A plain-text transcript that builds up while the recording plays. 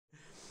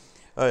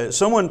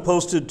Someone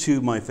posted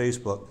to my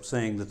Facebook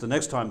saying that the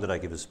next time that I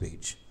give a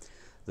speech,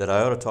 that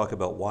I ought to talk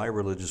about why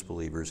religious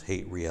believers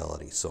hate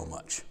reality so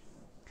much.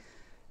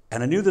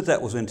 And I knew that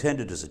that was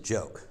intended as a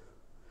joke.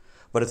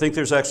 But I think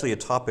there's actually a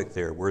topic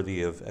there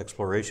worthy of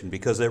exploration,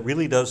 because that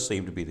really does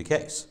seem to be the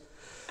case.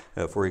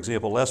 For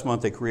example, last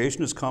month a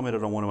creationist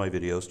commented on one of my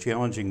videos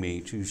challenging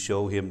me to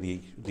show him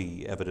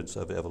the evidence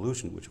of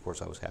evolution, which of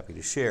course I was happy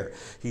to share.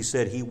 He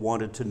said he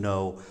wanted to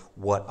know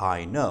what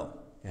I know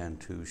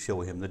and to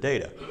show him the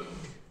data.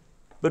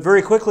 But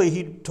very quickly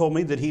he told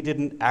me that he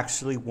didn't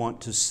actually want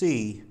to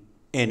see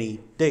any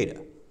data.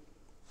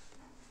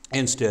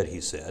 Instead, he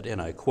said,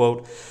 and I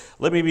quote,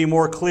 "Let me be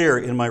more clear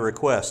in my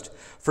request.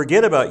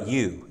 Forget about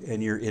you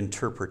and your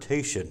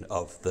interpretation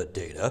of the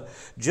data.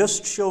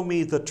 Just show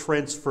me the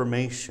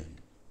transformation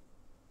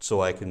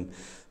so I can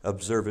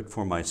observe it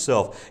for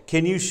myself.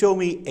 Can you show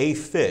me a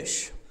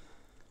fish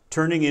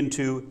turning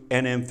into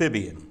an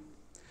amphibian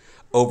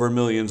over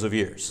millions of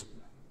years?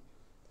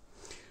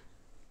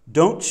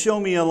 Don't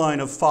show me a line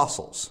of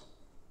fossils.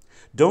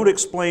 Don't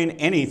explain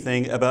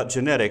anything about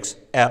genetics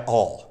at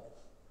all.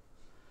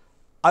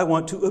 I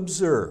want to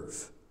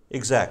observe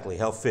exactly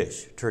how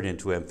fish turn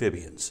into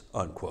amphibians,"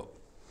 unquote.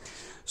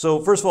 So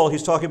first of all,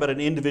 he's talking about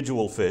an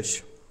individual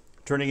fish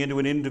turning into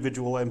an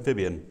individual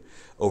amphibian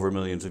over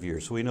millions of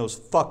years. So he knows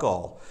fuck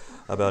all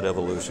about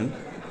evolution.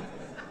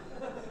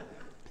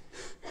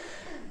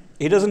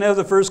 He doesn't have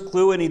the first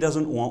clue, and he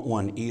doesn't want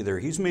one either.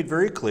 He's made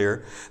very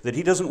clear that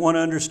he doesn't want to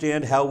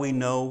understand how we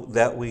know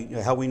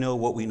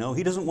what we know.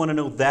 He doesn't want to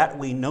know that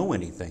we know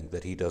anything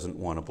that he doesn't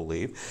want to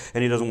believe.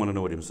 And he doesn't want to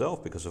know it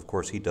himself because, of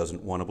course, he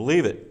doesn't want to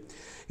believe it.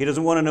 He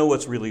doesn't want to know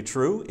what's really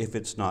true if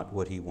it's not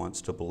what he wants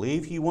to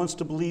believe. He wants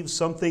to believe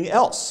something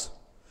else,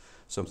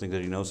 something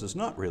that he knows is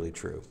not really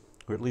true,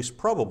 or at least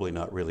probably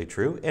not really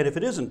true. And if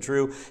it isn't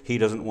true, he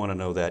doesn't want to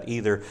know that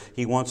either.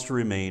 He wants to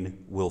remain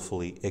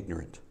willfully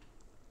ignorant.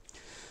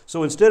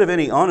 So instead of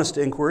any honest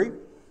inquiry,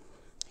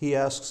 he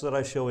asks that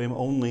I show him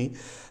only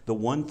the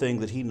one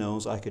thing that he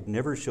knows I could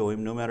never show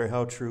him, no matter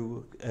how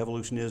true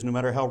evolution is, no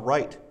matter how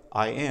right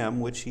I am,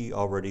 which he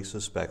already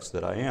suspects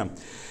that I am.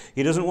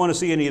 He doesn't want to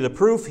see any of the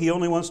proof. He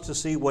only wants to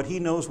see what he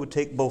knows would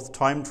take both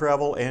time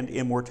travel and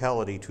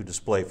immortality to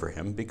display for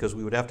him, because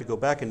we would have to go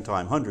back in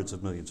time hundreds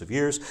of millions of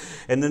years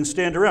and then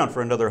stand around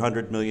for another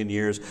 100 million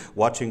years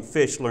watching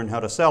fish learn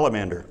how to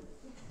salamander.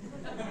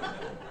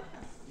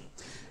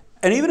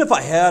 And even if I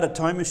had a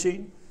time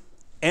machine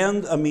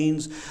and a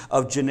means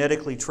of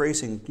genetically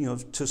tracing,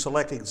 to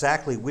select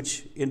exactly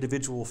which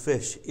individual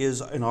fish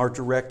is in our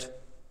direct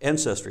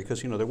ancestry,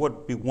 because, there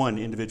would be one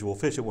individual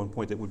fish at one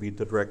point that would be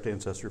the direct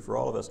ancestor for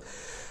all of us.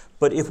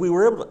 But if we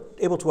were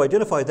able to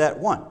identify that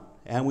one,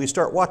 and we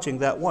start watching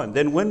that one,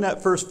 then when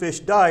that first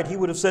fish died, he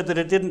would have said that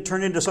it didn't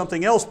turn into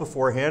something else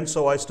beforehand,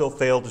 so I still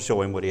failed to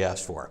show him what he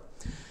asked for.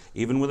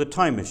 Even with a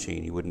time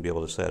machine, he wouldn't be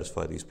able to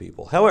satisfy these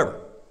people.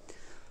 However,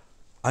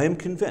 I am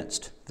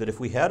convinced that if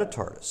we had a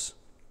TARDIS,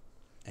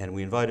 and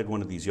we invited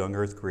one of these young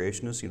Earth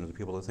creationists, the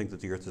people that think that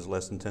the Earth is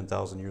less than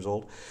 10,000 years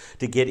old,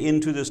 to get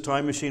into this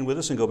time machine with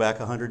us and go back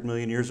 100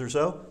 million years or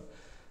so,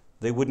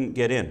 they wouldn't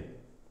get in,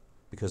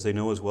 because they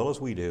know as well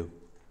as we do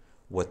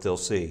what they'll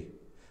see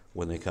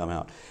when they come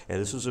out. And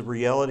this is a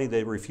reality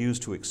they refuse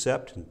to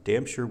accept and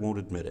damn sure won't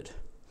admit it.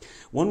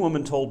 One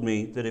woman told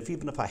me that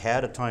even if I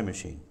had a time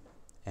machine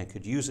and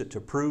could use it to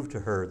prove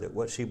to her that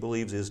what she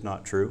believes is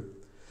not true,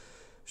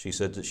 she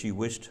said that she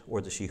wished, or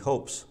that she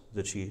hopes,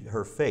 that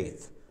her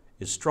faith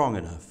is strong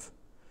enough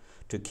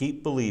to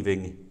keep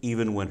believing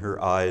even when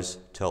her eyes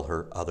tell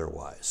her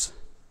otherwise.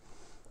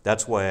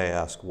 That's why I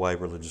ask why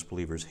religious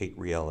believers hate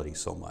reality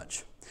so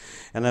much.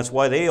 And that's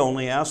why they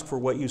only ask for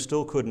what you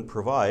still couldn't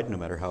provide, no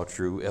matter how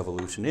true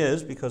evolution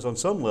is, because on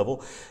some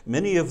level,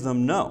 many of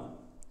them know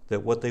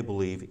that what they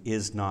believe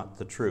is not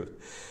the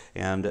truth.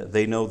 And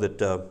they know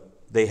that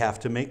they have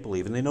to make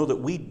believe. And they know that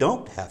we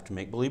don't have to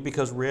make believe,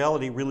 because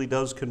reality really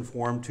does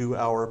conform to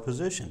our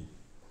position.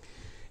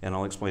 And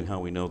I'll explain how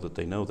we know that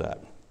they know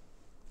that.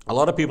 A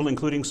lot of people,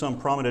 including some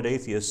prominent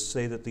atheists,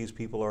 say that these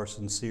people are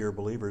sincere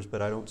believers,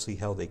 but I don't see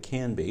how they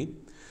can be.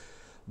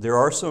 There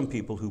are some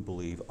people who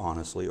believe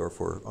honestly or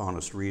for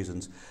honest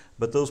reasons,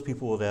 but those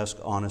people would ask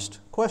honest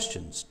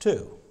questions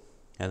too.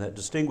 And that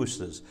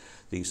distinguishes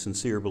the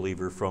sincere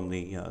believer from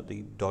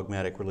the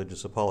dogmatic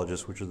religious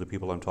apologists, which are the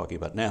people I'm talking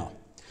about now.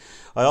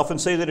 I often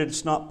say that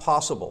it's not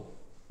possible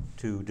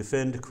to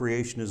defend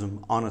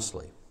creationism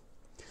honestly,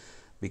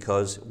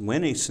 because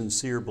when a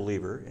sincere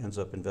believer ends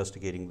up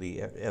investigating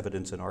the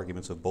evidence and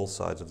arguments of both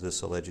sides of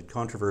this alleged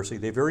controversy,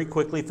 they very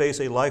quickly face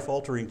a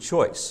life-altering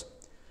choice,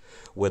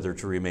 whether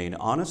to remain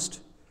honest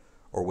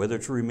or whether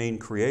to remain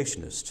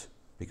creationist,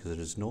 because it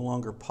is no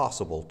longer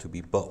possible to be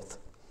both.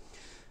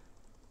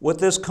 What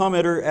this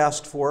commenter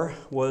asked for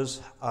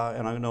was,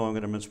 and I know I'm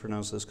going to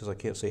mispronounce this because I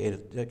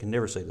can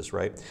never say this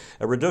right,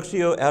 a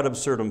reductio ad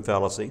absurdum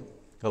fallacy,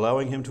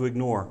 allowing him to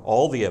ignore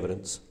all the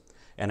evidence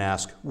and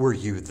ask, "Were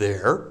you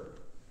there?"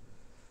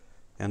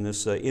 And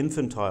this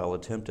infantile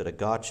attempt at a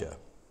gotcha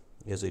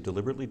is a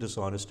deliberately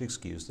dishonest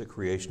excuse that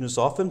creationists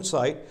often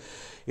cite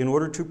in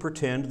order to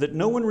pretend that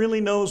no one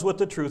really knows what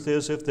the truth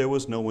is if there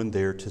was no one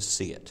there to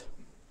see it.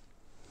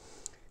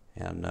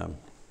 And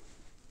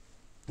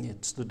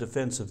it's the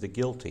defense of the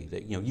guilty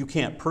that, you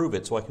can't prove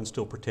it, so I can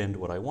still pretend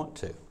what I want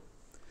to.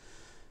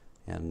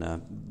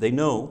 And they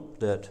know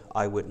that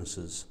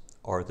eyewitnesses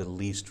are the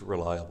least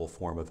reliable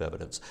form of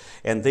evidence.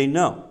 And they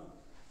know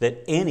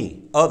that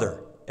any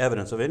other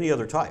evidence of any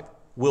other type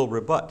will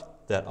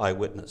rebut that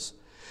eyewitness.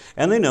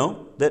 And they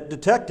know that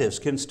detectives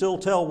can still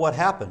tell what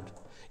happened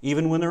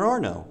even when there are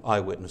no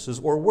eyewitnesses,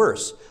 or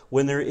worse,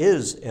 when there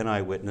is an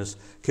eyewitness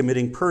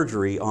committing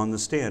perjury on the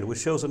stand, which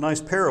shows a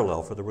nice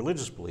parallel for the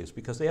religious beliefs,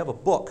 because they have a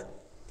book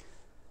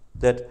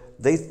that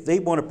they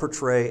want to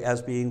portray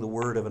as being the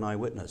word of an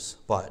eyewitness.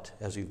 But,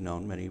 as you've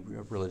known, many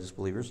religious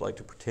believers like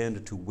to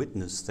pretend to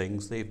witness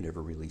things they've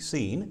never really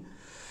seen.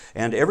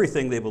 And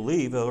everything they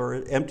believe are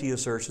empty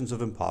assertions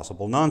of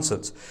impossible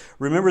nonsense.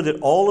 Remember that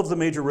all of the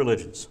major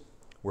religions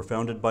were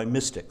founded by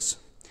mystics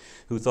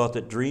who thought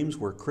that dreams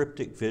were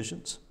cryptic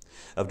visions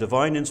of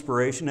divine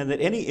inspiration, and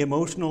that any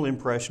emotional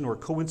impression or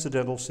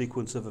coincidental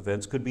sequence of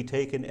events could be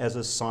taken as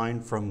a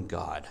sign from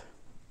God.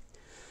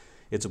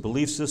 It's a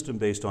belief system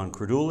based on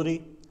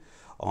credulity,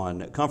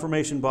 on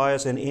confirmation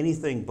bias, and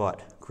anything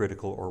but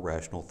critical or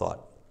rational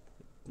thought.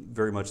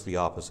 Very much the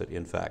opposite,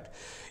 in fact.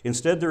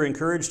 Instead, they're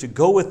encouraged to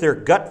go with their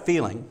gut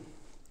feeling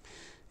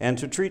and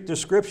to treat the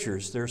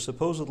scriptures, their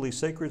supposedly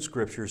sacred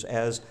scriptures,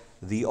 as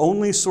the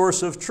only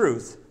source of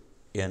truth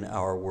in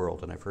our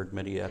world. And I've heard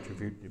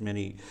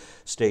many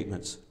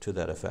statements to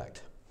that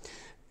effect.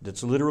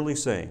 That's literally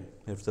saying,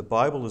 if the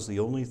Bible is the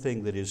only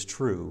thing that is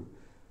true,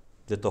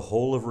 that the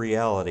whole of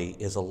reality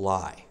is a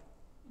lie.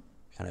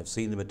 And I've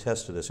seen them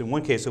attest to this. In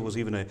one case, it was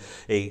even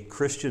a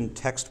Christian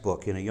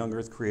textbook in a young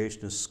earth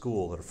creationist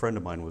school that a friend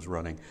of mine was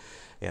running.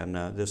 And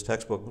this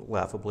textbook,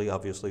 laughably,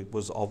 obviously,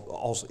 was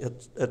also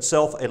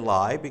itself a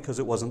lie because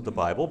it wasn't the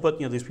Bible. But,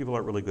 these people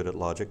aren't really good at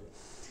logic.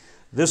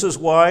 This is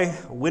why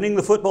winning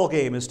the football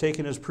game is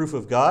taken as proof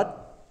of God.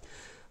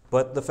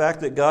 But the fact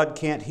that God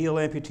can't heal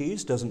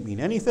amputees doesn't mean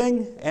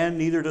anything, and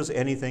neither does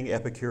anything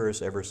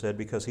Epicurus ever said,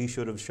 because he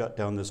should have shut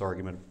down this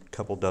argument a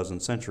couple dozen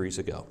centuries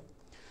ago.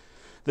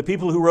 The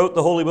people who wrote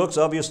the holy books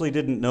obviously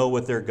didn't know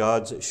what their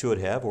gods should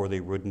have, or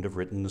they wouldn't have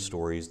written the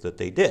stories that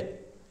they did.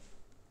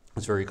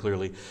 It's very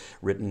clearly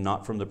written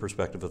not from the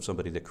perspective of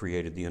somebody that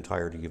created the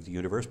entirety of the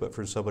universe, but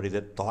from somebody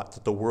that thought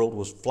that the world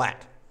was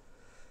flat.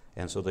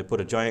 And so they put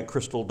a giant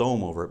crystal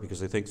dome over it because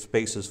they think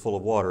space is full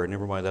of water, and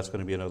never mind, that's going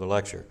to be another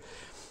lecture.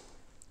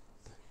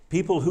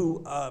 People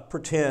who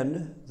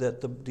pretend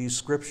that these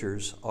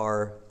scriptures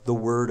are the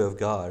word of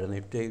God,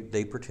 and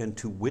they pretend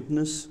to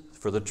witness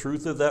for the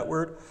truth of that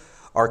word,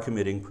 are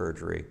committing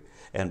perjury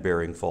and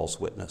bearing false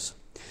witness.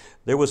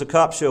 There was a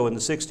cop show in the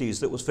 60s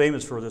that was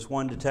famous for this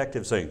one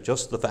detective saying,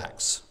 just the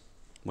facts,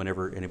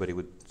 whenever anybody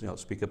would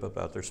speak up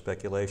about their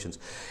speculations.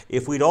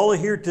 If we'd all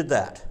adhered to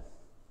that,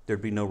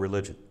 there'd be no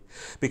religion.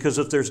 Because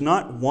if there's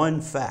not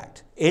one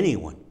fact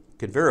anyone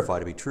can verify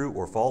to be true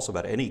or false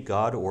about any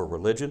god or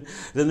religion,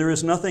 then there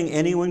is nothing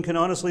anyone can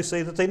honestly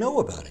say that they know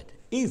about it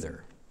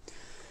either.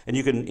 And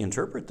you can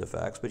interpret the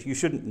facts, but you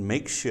shouldn't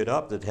make shit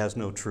up that has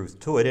no truth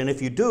to it. And if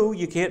you do,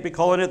 you can't be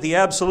calling it the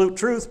absolute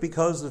truth,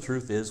 because the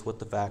truth is what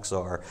the facts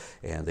are,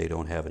 and they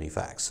don't have any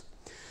facts.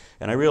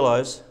 And I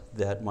realize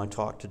that my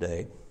talk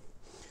today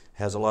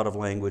has a lot of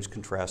language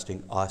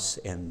contrasting us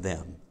and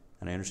them.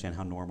 And I understand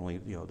how normally,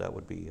 that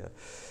would be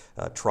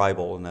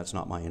tribal, and that's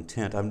not my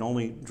intent. I'm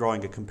only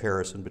drawing a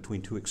comparison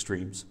between two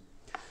extremes,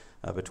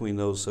 between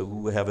those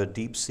who have a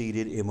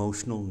deep-seated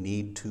emotional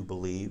need to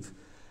believe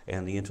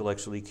and the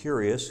intellectually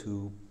curious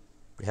who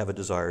have a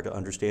desire to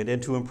understand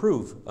and to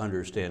improve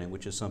understanding,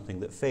 which is something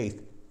that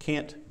faith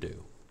can't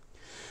do.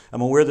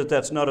 I'm aware that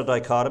that's not a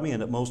dichotomy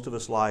and that most of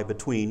us lie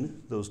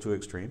between those two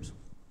extremes.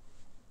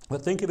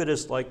 But think of it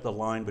as like the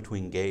line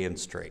between gay and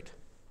straight.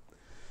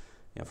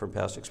 From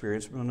past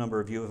experience, a number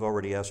of you have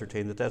already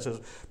ascertained that that's a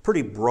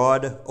pretty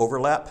broad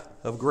overlap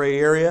of gray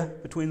area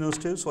between those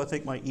two. So I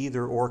think my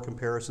either-or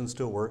comparison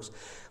still works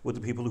with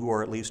the people who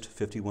are at least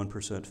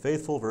 51%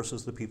 faithful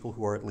versus the people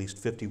who are at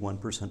least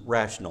 51%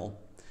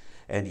 rational.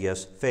 And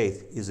yes,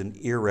 faith is an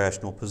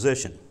irrational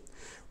position.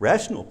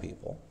 Rational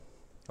people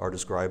are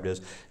described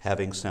as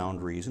having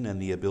sound reason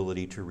and the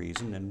ability to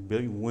reason and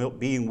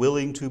being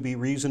willing to be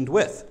reasoned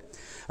with.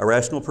 A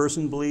rational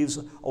person believes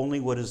only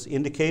what is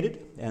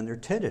indicated, and they're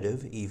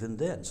tentative even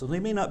then. So they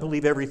may not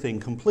believe everything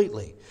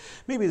completely.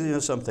 Maybe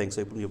some things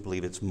they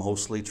believe it's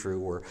mostly true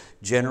or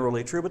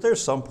generally true, but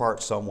there's some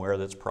part somewhere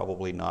that's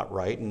probably not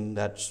right, and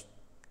that's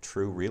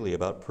true really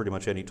about pretty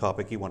much any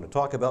topic you want to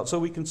talk about. So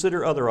we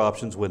consider other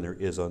options when there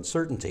is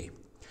uncertainty.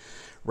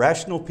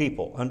 Rational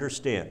people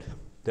understand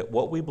that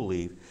what we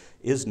believe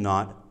is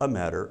not a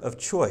matter of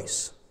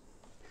choice.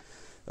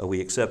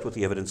 We accept what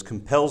the evidence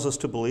compels us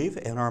to believe,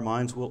 and our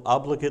minds will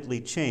obligately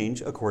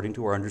change according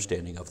to our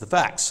understanding of the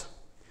facts,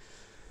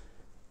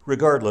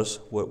 regardless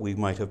what we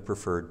might have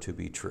preferred to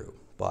be true.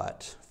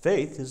 But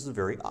faith is the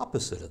very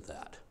opposite of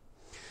that.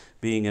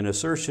 being an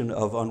assertion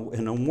of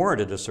an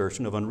unwarranted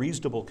assertion of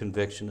unreasonable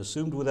conviction,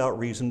 assumed without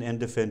reason and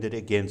defended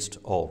against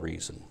all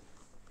reason.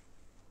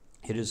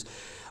 It is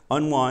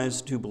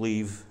unwise to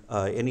believe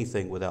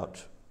anything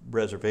without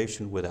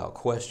reservation, without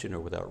question, or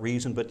without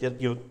reason, but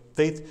yet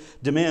faith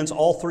demands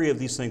all three of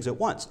these things at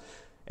once,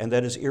 and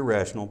that is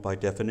irrational by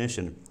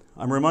definition.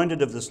 I'm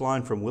reminded of this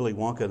line from Willy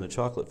Wonka and the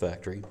Chocolate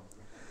Factory,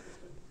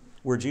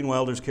 where Gene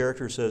Wilder's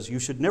character says, "You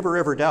should never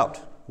ever doubt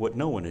what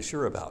no one is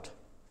sure about."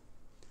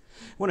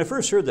 When I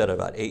first heard that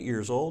about 8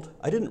 years old,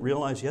 I didn't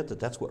realize yet that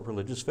that's what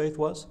religious faith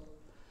was,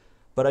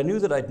 but I knew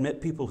that I'd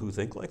met people who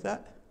think like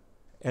that,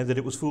 and that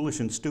it was foolish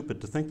and stupid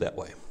to think that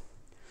way.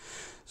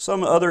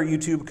 Some other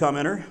YouTube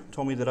commenter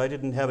told me that I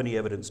didn't have any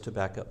evidence to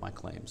back up my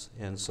claims,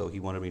 and so he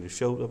wanted me to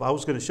show, I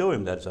was going to show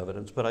him that as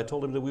evidence, but I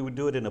told him that we would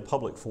do it in a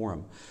public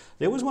forum.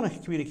 They always want to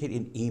communicate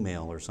in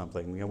email or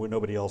something, where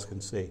nobody else can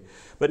see.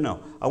 But no,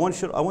 I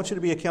want you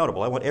to be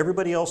accountable. I want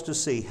everybody else to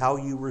see how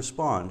you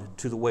respond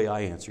to the way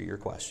I answer your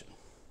question.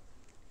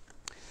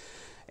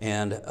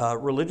 And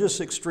religious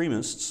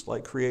extremists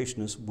like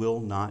creationists will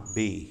not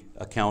be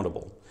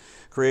accountable.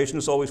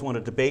 Creationists always want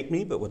to debate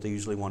me, but what they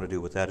usually want to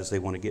do with that is they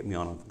want to get me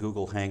on a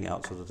Google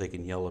Hangout so that they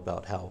can yell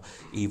about how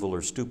evil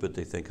or stupid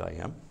they think I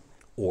am.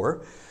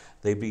 Or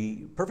they'd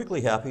be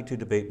perfectly happy to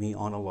debate me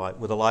on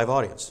with a live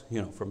audience,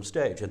 from a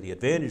stage. And the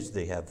advantage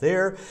they have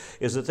there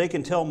is that they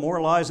can tell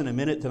more lies in a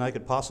minute than I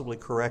could possibly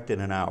correct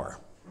in an hour.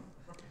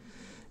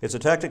 It's a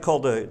tactic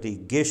called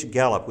the Gish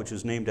Gallop, which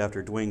is named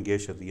after Duane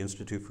Gish of the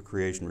Institute for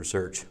Creation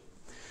Research.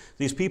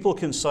 These people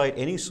can cite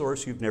any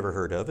source you've never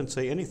heard of and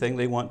say anything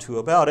they want to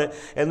about it,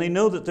 and they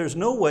know that there's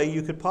no way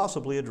you could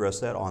possibly address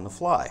that on the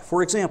fly.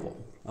 For example,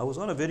 I was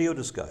on a video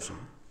discussion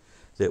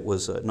that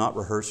was not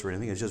rehearsed or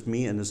anything. It was just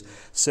me and this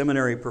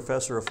seminary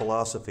professor of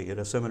philosophy at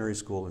a seminary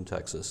school in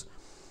Texas.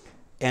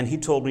 And he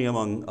told me,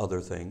 among other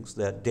things,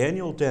 that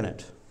Daniel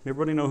Dennett,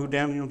 everybody know who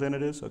Daniel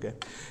Dennett is? Okay.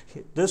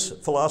 This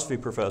philosophy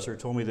professor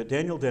told me that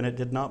Daniel Dennett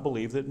did not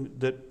believe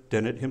that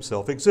Dennett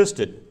himself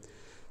existed,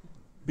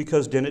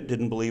 because Dennett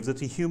didn't believe that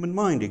the human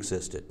mind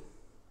existed.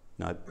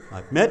 Now,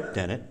 I've met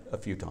Dennett a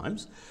few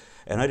times,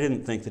 and I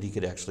didn't think that he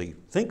could actually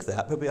think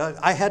that, but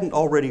I hadn't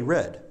already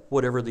read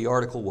whatever the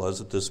article was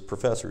that this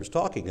professor is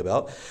talking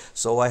about,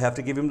 so I have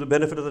to give him the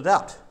benefit of the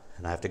doubt.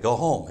 And I have to go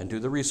home and do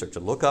the research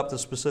and look up the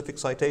specific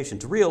citation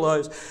to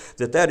realize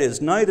that that is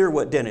neither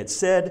what Dennett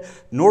said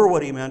nor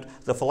what he meant.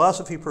 The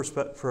philosophy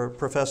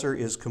professor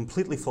is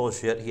completely full of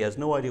shit. He has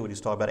no idea what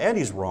he's talking about, and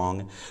he's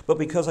wrong. But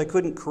because I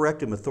couldn't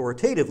correct him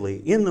authoritatively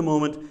in the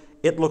moment,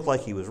 it looked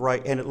like he was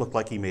right, and it looked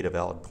like he made a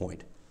valid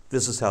point.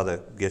 This is how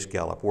the Gish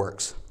Gallop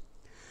works.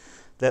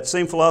 That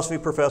same philosophy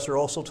professor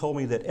also told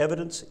me that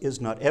evidence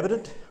is not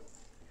evident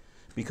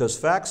because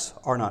facts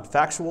are not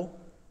factual,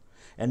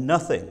 and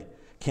nothing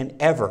can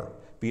ever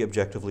be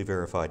objectively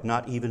verified,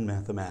 not even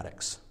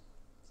mathematics,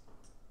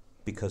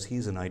 because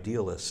he's an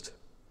idealist,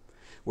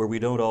 where we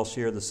don't all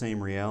share the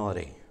same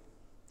reality.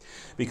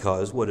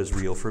 Because what is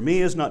real for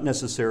me is not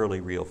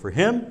necessarily real for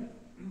him,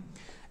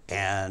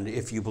 and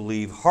if you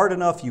believe hard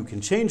enough, you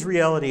can change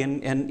reality,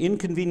 and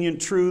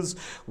inconvenient truths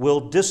will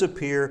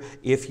disappear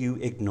if you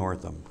ignore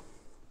them.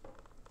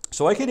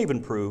 So I can't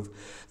even prove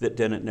that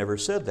Dennett never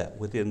said that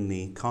within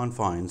the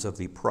confines of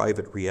the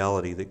private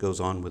reality that goes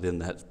on within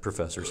that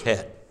professor's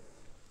head.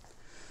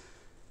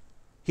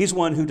 He's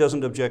one who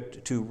doesn't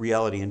object to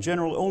reality in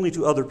general, only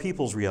to other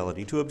people's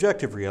reality, to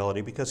objective reality,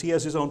 because he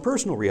has his own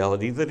personal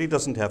reality that he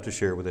doesn't have to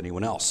share with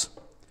anyone else.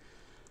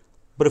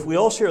 But if we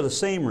all share the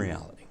same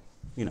reality,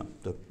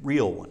 the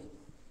real one,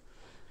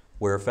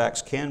 where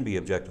facts can be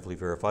objectively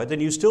verified,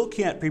 then you still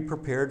can't be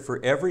prepared for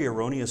every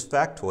erroneous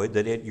factoid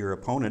that your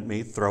opponent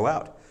may throw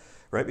out.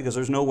 Right? Because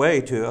there's no way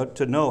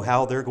to know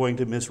how they're going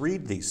to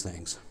misread these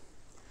things.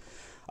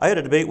 I had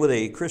a debate with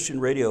a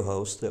Christian radio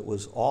host that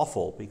was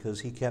awful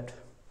because he kept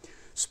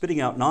spitting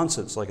out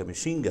nonsense like a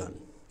machine gun.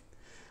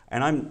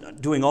 And I'm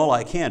doing all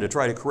I can to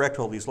try to correct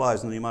all these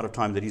lies in the amount of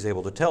time that he's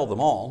able to tell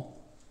them all.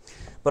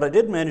 But I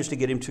did manage to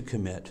get him to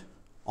commit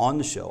on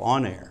the show,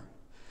 on air,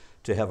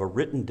 to have a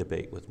written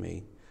debate with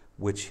me,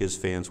 which his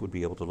fans would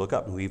be able to look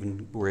up. And we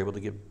even were able to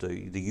give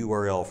the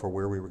URL for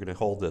where we were going to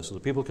hold this so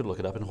that people could look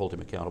it up and hold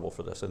him accountable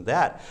for this. And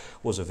that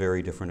was a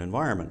very different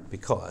environment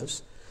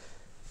because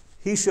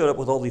he showed up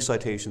with all these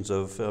citations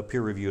of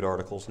peer-reviewed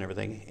articles and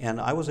everything.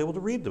 And I was able to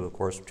read them, of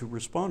course, to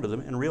respond to them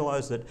and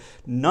realize that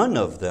none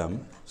of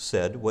them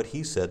said what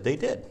he said they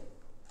did,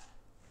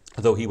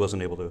 though he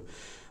wasn't able to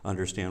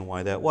understand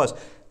why that was.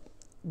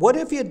 What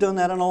if he had done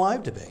that in a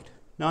live debate?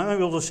 Now, I'm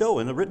able to show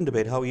in the written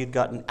debate how he had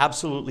gotten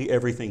absolutely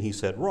everything he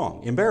said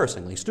wrong,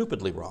 embarrassingly,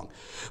 stupidly wrong.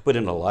 But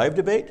in a live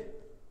debate,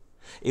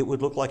 it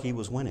would look like he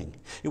was winning.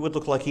 It would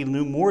look like he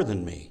knew more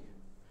than me.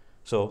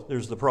 So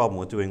there's the problem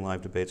with doing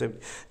live debates.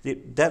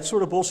 That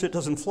sort of bullshit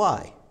doesn't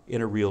fly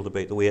in a real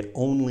debate the way it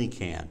only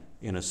can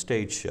in a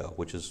stage show,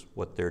 which is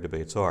what their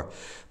debates are.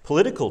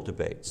 Political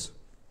debates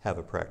have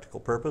a practical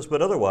purpose,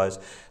 but otherwise,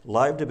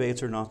 live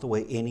debates are not the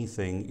way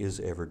anything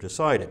is ever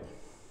decided.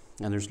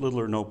 And there's little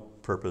or no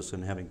purpose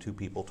in having two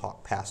people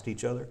talk past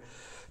each other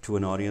to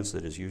an audience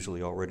that has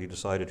usually already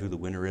decided who the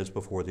winner is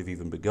before they've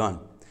even begun.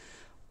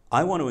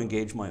 I want to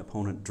engage my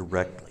opponent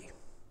directly,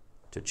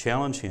 to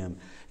challenge him,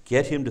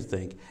 get him to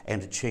think,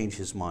 and to change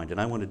his mind. And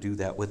I want to do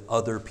that with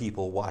other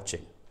people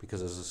watching,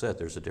 because as I said,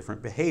 there's a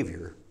different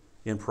behavior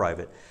in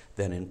private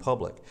than in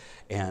public.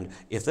 And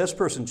if this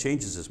person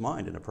changes his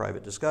mind in a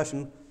private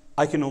discussion,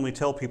 I can only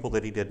tell people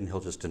that he did, and he'll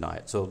just deny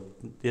it. So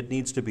it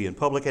needs to be in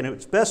public, and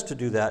it's best to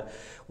do that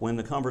when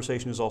the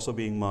conversation is also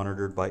being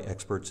monitored by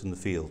experts in the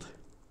field.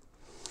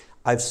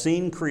 I've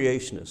seen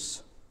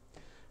creationists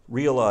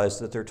realize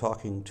that they're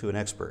talking to an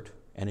expert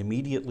and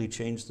immediately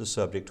change the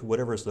subject to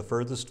whatever is the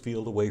furthest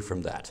field away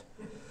from that.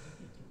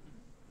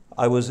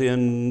 I was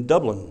in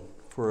Dublin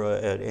for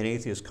an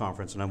atheist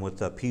conference, and I'm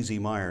with P.Z.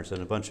 Myers,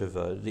 and a bunch of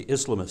the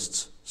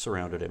Islamists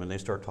surrounded him, and they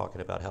start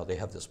talking about how they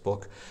have this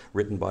book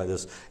written by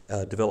this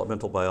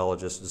developmental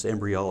biologist, this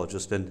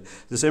embryologist, and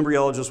this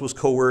embryologist was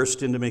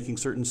coerced into making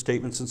certain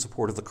statements in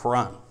support of the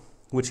Quran,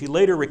 which he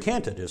later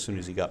recanted as soon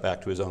as he got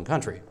back to his own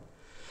country.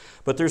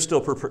 But they're still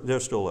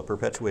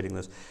perpetuating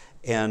this.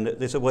 And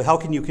they said, well, how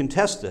can you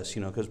contest this?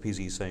 You know, because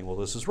PZ is saying, well,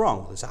 this is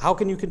wrong. They said, how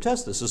can you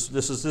contest this?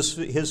 This is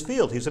his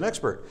field. He's an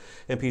expert.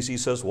 And PZ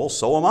says, well,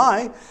 so am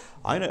I.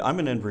 I'm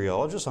an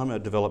embryologist. I'm a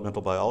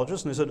developmental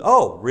biologist. And they said,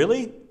 oh,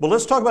 really? Well,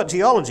 let's talk about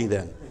geology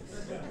then.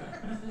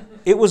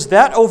 It was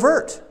that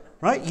overt,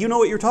 right? You know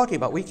what you're talking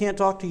about. We can't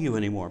talk to you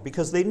anymore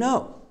because they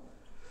know,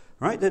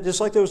 right?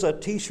 Just like there was a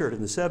T-shirt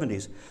in the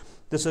 70s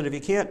that said, if you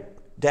can't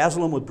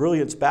dazzle them with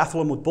brilliance, baffle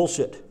them with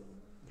bullshit.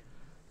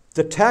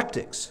 The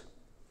tactics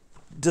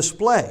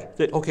display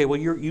that, okay, well,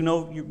 you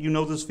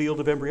know this field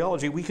of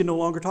embryology. We can no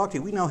longer talk to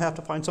you. We now have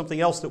to find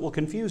something else that will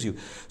confuse you.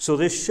 So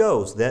this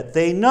shows that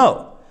they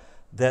know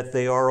that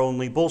they are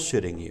only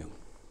bullshitting you.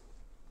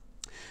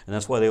 And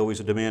that's why they always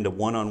demand a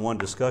one-on-one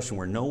discussion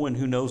where no one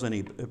who knows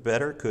any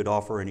better could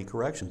offer any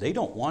correction. They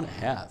don't want to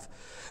have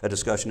a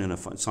discussion in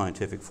a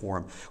scientific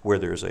forum where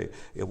there's a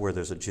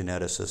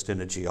geneticist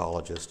and a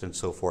geologist and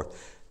so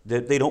forth.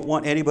 They don't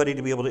want anybody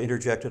to be able to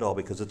interject at all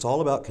because it's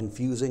all about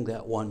confusing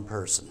that one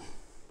person.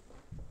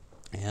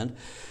 And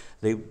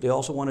they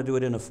also want to do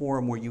it in a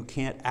forum where you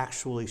can't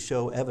actually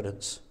show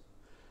evidence.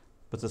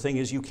 But the thing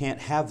is, you can't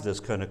have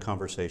this kind of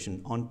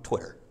conversation on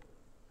Twitter.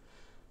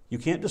 You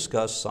can't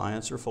discuss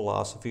science or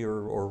philosophy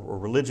or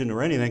religion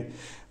or anything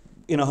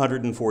in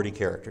 140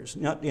 characters,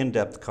 not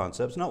in-depth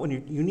concepts. Not when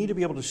you need to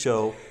be able to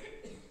show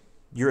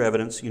your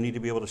evidence. You need to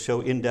be able to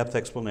show in-depth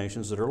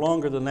explanations that are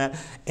longer than that.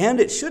 And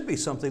it should be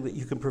something that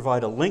you can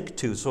provide a link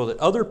to so that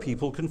other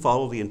people can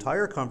follow the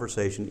entire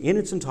conversation in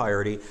its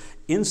entirety,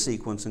 in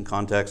sequence and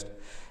context.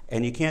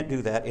 And you can't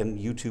do that in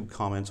YouTube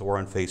comments or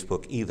on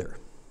Facebook either.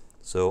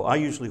 So I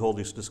usually hold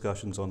these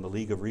discussions on the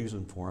League of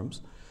Reason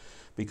forums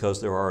because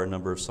there are a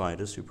number of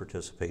scientists who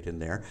participate in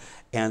there.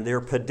 And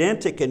they're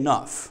pedantic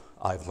enough,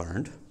 I've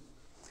learned,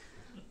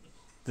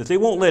 that they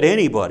won't let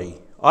anybody,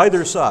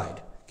 either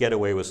side, get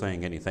away with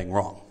saying anything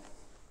wrong.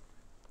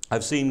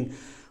 I've seen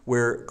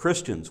where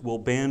Christians will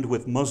band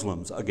with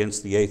Muslims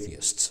against the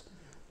atheists,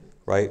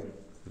 right?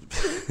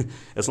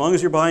 As long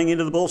as you're buying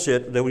into the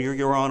bullshit, then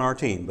you're on our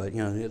team, but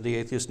you know, the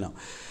atheists, no.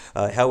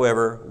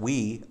 However,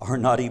 we are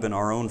not even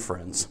our own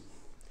friends.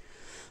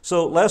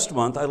 So last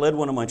month, I led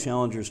one of my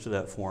challengers to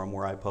that forum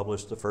where I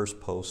published the first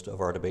post of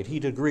our debate.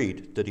 He'd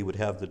agreed that he would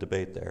have the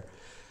debate there,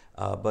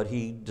 but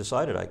he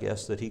decided, I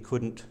guess, that he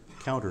couldn't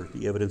counter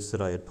the evidence that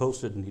I had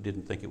posted, and he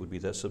didn't think it would be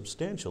that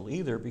substantial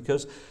either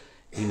because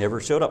he never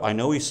showed up. I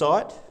know he saw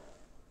it,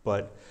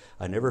 but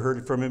I never heard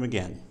it from him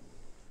again.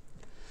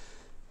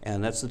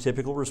 And that's the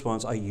typical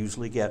response I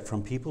usually get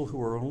from people who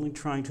are only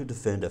trying to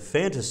defend a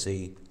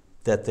fantasy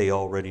that they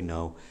already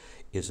know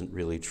isn't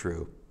really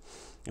true.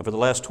 And for the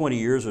last 20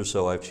 years or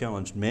so, I've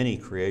challenged many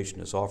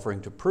creationists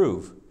offering to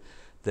prove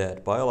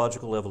that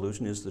biological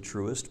evolution is the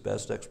truest,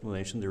 best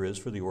explanation there is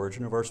for the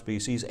origin of our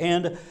species.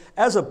 And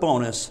as a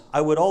bonus,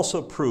 I would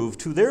also prove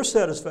to their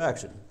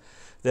satisfaction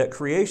that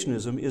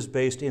creationism is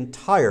based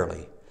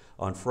entirely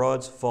on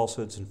frauds,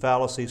 falsehoods, and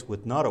fallacies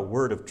with not a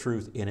word of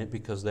truth in it,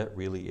 because that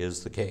really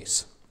is the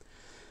case.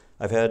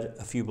 I've had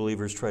a few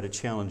believers try to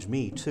challenge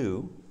me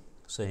too,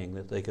 saying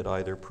that they could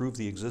either prove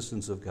the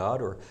existence of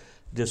God or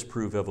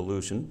disprove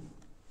evolution.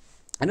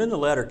 And in the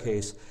latter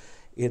case,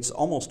 it's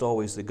almost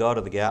always the God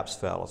of the gaps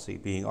fallacy,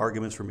 being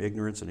arguments from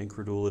ignorance and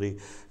incredulity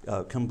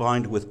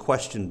combined with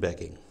question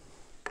begging,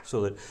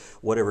 so that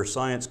whatever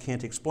science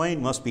can't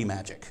explain must be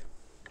magic,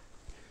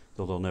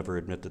 though they'll never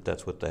admit that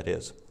that's what that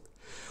is.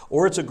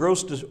 Or it's a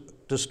gross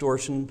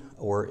distortion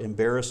or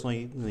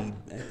embarrassingly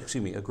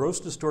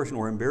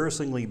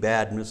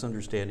bad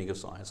misunderstanding of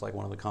science. Like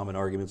one of the common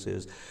arguments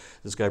is,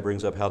 this guy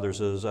brings up how there's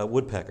a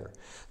woodpecker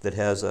that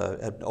has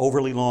an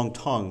overly long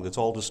tongue that's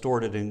all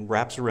distorted and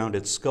wraps around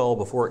its skull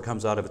before it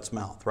comes out of its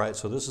mouth, right?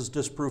 So this is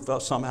disproof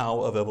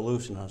somehow of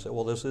evolution. And I say,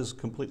 well, this is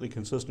completely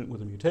consistent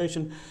with a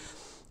mutation.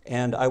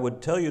 And I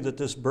would tell you that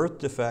this birth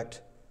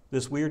defect,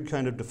 this weird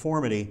kind of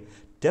deformity,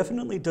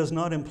 definitely does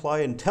not imply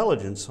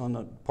intelligence on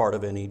the part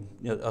of any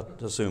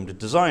assumed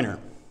designer.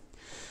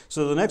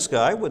 So the next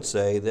guy would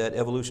say that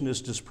evolution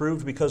is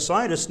disproved because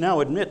scientists now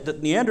admit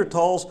that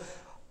Neanderthals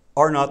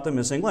are not the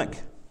missing link.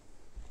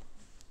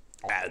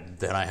 And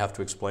then I have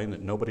to explain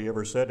that nobody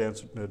ever said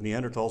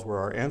Neanderthals were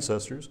our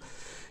ancestors,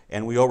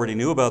 and we already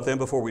knew about them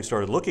before we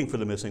started looking for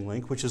the missing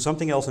link, which is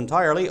something else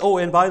entirely. Oh,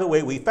 and by the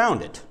way, we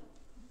found it,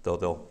 though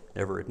they'll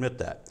never admit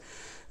that.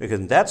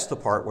 Because that's the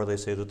part where they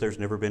say that there's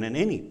never been in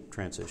any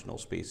transitional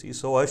species.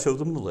 So I show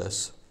them the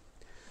list,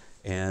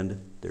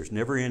 and there's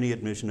never any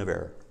admission of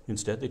error.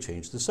 Instead, they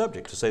change the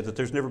subject to say that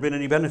there's never been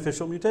any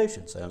beneficial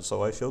mutations. And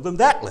so I show them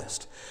that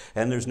list,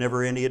 and there's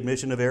never any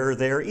admission of error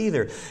there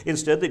either.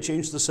 Instead, they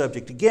change the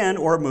subject again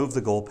or move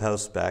the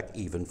goalposts back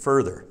even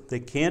further. They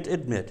can't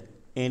admit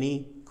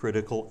any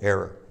critical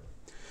error,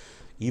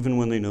 even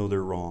when they know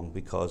they're wrong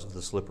because of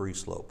the slippery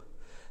slope.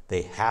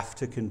 They have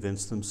to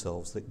convince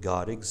themselves that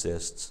God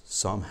exists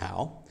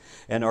somehow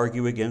and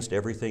argue against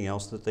everything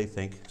else that they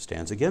think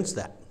stands against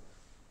that.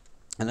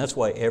 And that's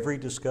why every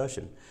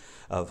discussion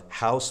of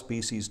how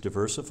species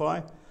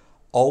diversify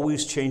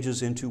always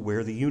changes into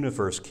where the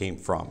universe came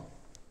from.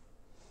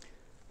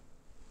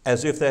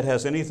 As if that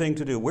has anything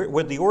to do,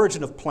 where the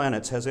origin of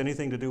planets has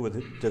anything to do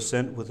with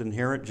descent with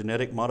inherent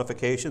genetic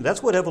modification.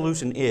 That's what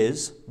evolution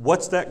is.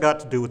 What's that got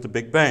to do with the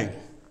Big Bang?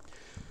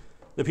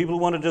 The people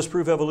who want to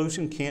disprove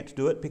evolution can't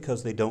do it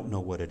because they don't know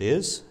what it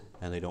is,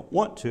 and they don't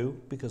want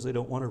to because they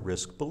don't want to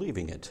risk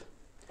believing it.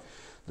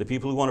 The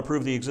people who want to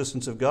prove the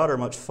existence of God are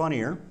much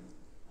funnier.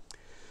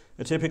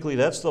 And typically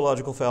that's the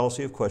logical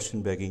fallacy of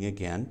question begging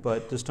again,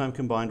 but this time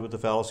combined with the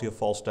fallacy of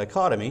false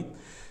dichotomy,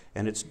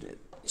 and it's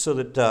so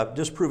that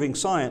disproving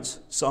science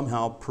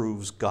somehow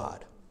proves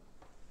God.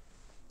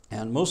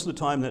 And most of the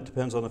time that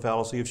depends on the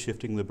fallacy of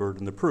shifting the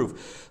burden of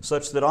proof,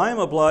 such that I am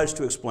obliged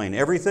to explain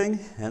everything,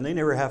 and they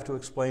never have to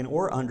explain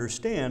or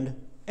understand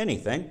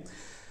anything,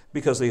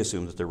 because they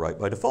assume that they're right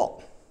by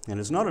default. And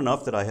it's not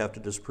enough that I have to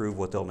disprove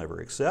what they'll never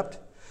accept,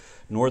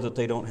 nor that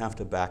they don't have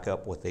to back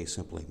up what they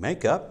simply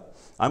make up.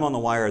 I'm on the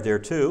wire there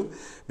too,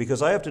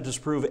 because I have to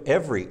disprove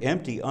every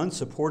empty,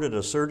 unsupported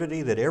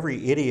absurdity that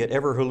every idiot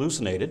ever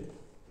hallucinated.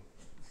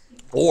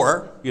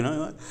 Or,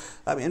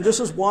 this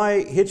is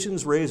why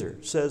Hitchens' razor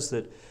says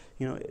that,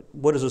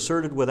 what is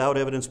asserted without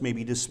evidence may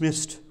be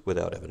dismissed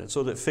without evidence,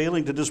 so that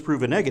failing to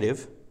disprove a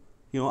negative,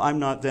 I'm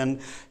not then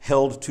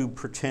held to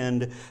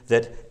pretend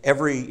that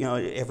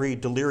every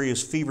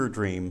delirious fever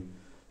dream,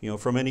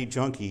 from any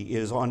junkie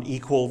is on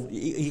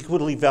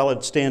equally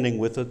valid standing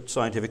with a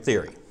scientific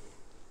theory.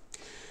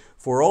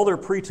 For all their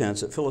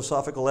pretense at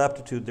philosophical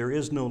aptitude, there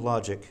is no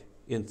logic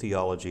in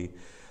theology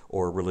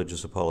or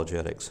religious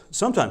apologetics.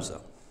 Sometimes,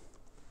 though,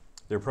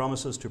 their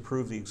promises to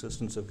prove the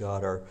existence of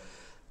God are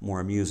more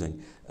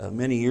amusing.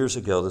 Many years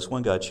ago, this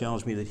one guy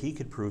challenged me that he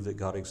could prove that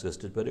God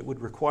existed, but it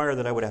would require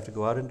that I would have to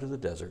go out into the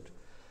desert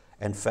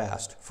and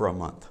fast for a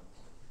month.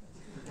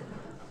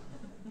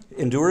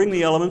 Enduring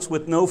the elements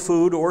with no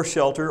food or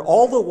shelter,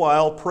 all the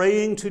while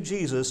praying to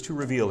Jesus to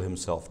reveal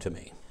himself to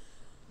me.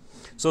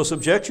 So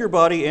subject your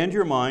body and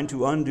your mind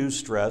to undue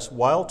stress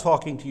while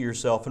talking to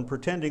yourself and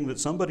pretending that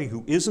somebody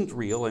who isn't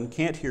real and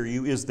can't hear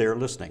you is there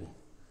listening.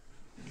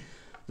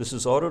 This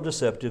is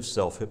autodeceptive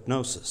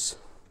self-hypnosis.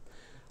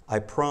 I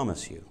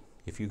promise you,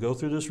 if you go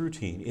through this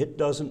routine, it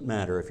doesn't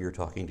matter if you're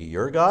talking to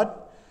your God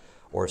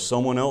or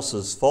someone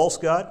else's false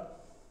God,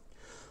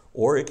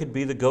 or it could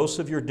be the ghosts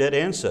of your dead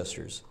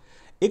ancestors.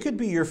 It could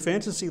be your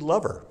fantasy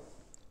lover,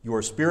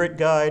 your spirit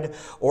guide,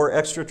 or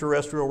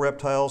extraterrestrial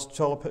reptiles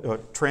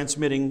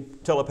transmitting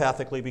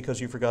telepathically because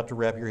you forgot to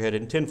wrap your head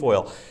in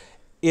tinfoil.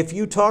 If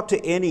you talk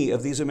to any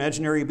of these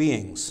imaginary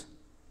beings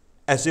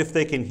as if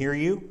they can hear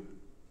you,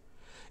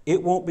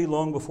 it won't be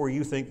long before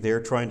you think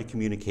they're trying to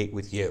communicate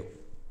with you.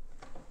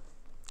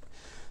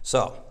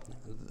 So,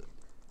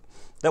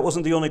 that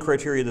wasn't the only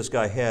criteria this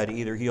guy had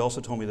either. He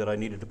also told me that I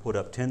needed to put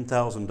up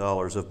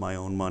 $10,000 of my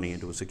own money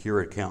into a secure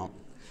account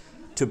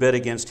to bet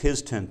against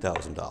his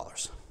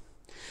 $10,000.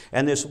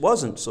 And this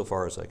wasn't, so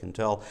far as I can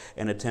tell,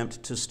 an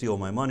attempt to steal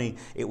my money.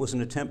 It was an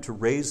attempt to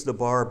raise the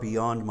bar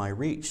beyond my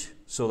reach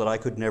so that I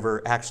could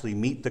never actually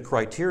meet the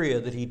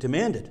criteria that he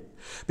demanded,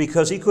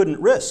 because he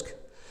couldn't risk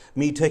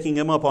me taking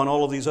him up on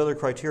all of these other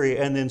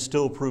criteria and then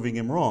still proving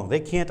him wrong. They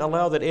can't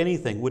allow that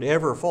anything would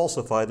ever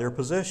falsify their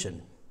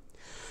position.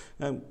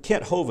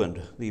 Kent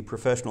Hovind, the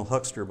professional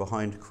huckster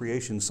behind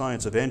creation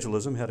science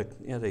evangelism, had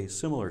a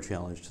similar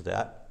challenge to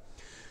that,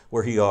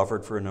 where he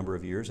offered for a number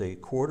of years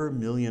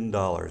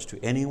 $250,000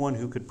 to anyone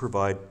who could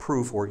provide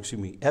proof, or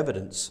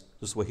evidence,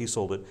 this is the way he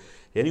sold it,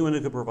 anyone who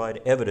could provide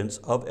evidence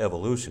of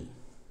evolution.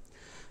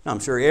 Now, I'm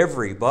sure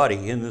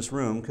everybody in this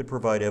room could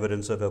provide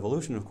evidence of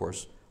evolution, of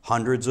course.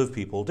 Hundreds of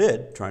people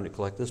did, trying to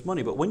collect this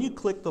money. But when you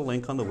click the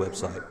link on the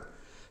website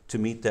to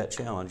meet that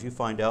challenge, you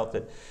find out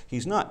that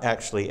he's not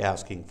actually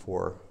asking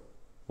for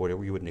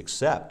whatever you wouldn't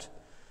accept,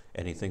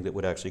 anything that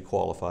would actually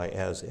qualify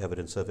as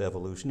evidence of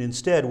evolution.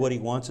 Instead, what he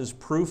wants is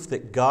proof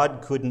that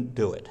God couldn't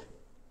do it.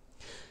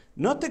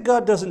 Not that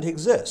God doesn't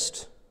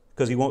exist,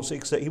 because he won't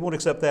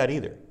accept that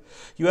either.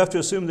 You have to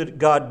assume that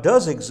God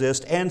does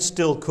exist and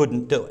still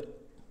couldn't do it.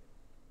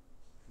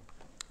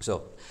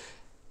 So,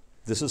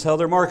 this is how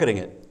they're marketing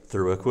it,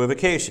 through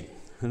equivocation.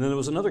 And then there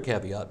was another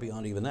caveat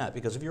beyond even that,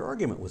 because if your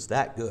argument was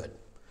that good,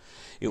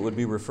 it would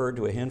be referred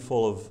to a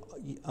handful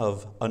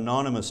of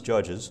anonymous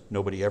judges,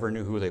 nobody ever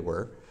knew who they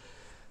were,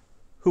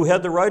 who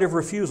had the right of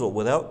refusal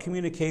without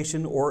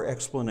communication or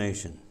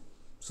explanation,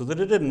 so that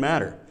it didn't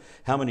matter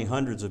how many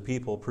hundreds of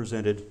people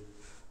presented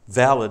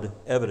valid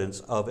evidence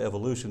of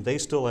evolution. They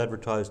still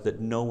advertised that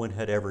no one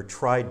had ever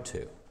tried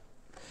to.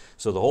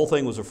 So the whole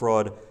thing was a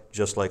fraud,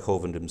 just like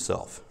Hovind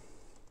himself.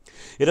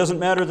 It doesn't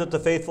matter that the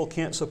faithful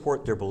can't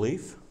support their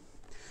belief,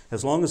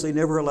 as long as they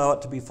never allow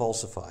it to be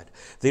falsified.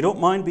 They don't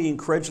mind being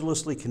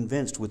credulously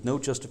convinced with no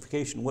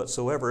justification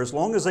whatsoever, as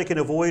long as they can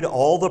avoid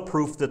all the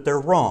proof that they're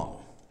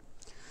wrong.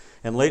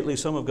 And lately,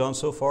 some have gone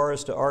so far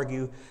as to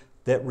argue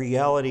that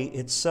reality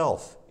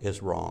itself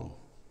is wrong.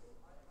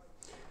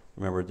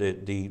 Remember,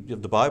 the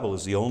Bible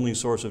is the only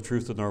source of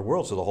truth in our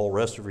world, so the whole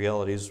rest of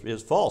reality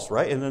is false,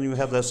 right? And then you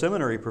have that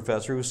seminary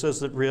professor who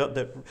says that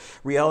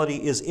reality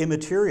is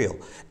immaterial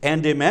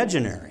and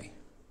imaginary.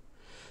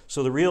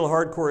 So the real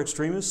hardcore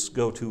extremists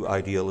go to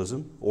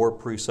idealism or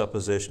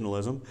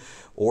presuppositionalism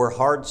or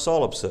hard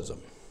solipsism.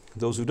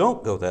 Those who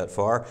don't go that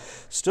far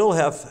still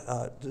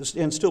have,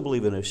 and still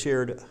believe in a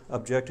shared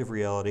objective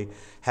reality,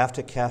 have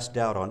to cast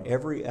doubt on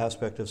every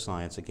aspect of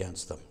science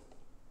against them,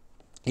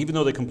 even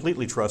though they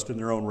completely trust in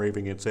their own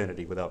raving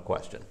insanity without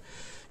question.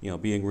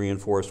 Being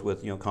reinforced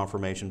with,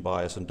 confirmation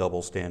bias and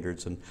double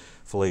standards and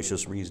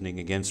fallacious reasoning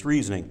against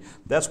reasoning.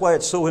 That's why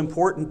it's so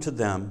important to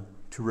them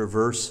to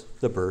reverse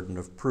the burden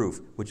of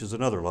proof, which is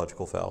another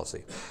logical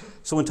fallacy.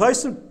 So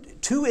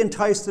to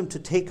entice them to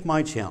take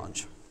my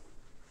challenge,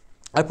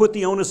 I put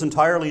the onus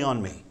entirely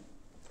on me.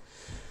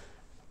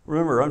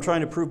 Remember, I'm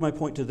trying to prove my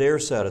point to their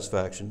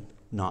satisfaction,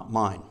 not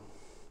mine.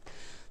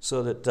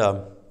 So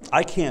that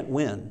I can't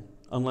win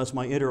unless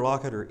my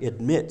interlocutor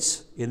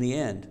admits in the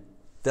end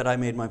that I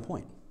made my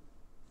point.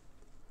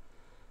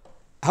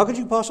 How could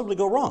you possibly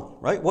go wrong,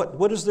 right?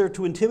 What is there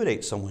to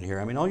intimidate someone here?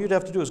 I mean, all you'd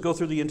have to do is go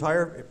through the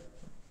entire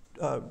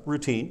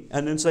routine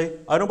and then say,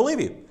 I don't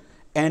believe you.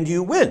 And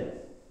you win.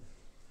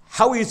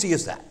 How easy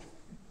is that?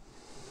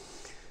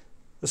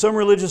 Some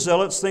religious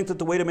zealots think that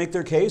the way to make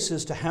their case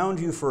is to hound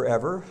you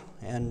forever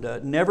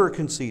and never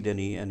concede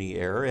any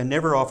error and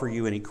never offer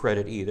you any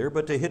credit either,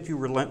 but to hit you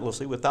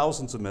relentlessly with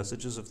thousands of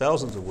messages of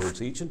thousands of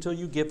words each until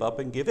you give up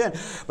and give in.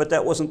 But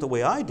that wasn't the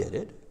way I did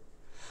it.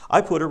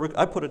 I put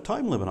a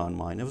time limit on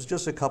mine. It was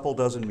just a couple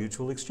dozen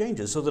mutual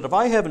exchanges, so that if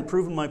I haven't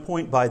proven my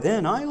point by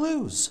then, I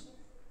lose.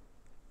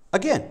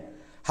 Again,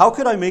 how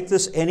could I make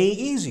this any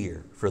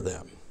easier for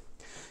them?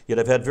 Yet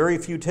I've had very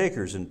few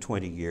takers in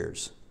 20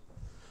 years.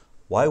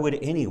 Why would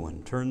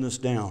anyone turn this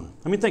down?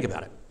 I mean, think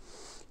about it.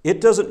 It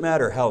doesn't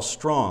matter how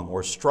strong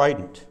or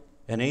strident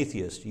an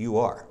atheist you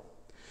are.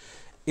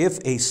 If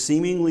a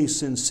seemingly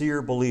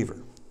sincere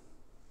believer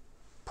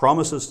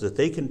promises that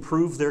they can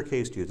prove their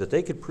case to you, that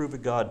they can prove a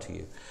God to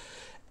you,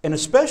 and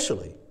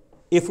especially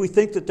if we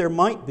think that there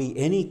might be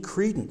any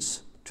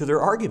credence to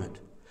their argument,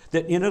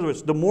 that, in other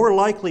words, the more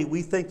likely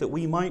we think that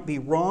we might be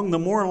wrong, the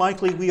more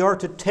likely we are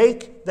to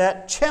take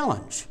that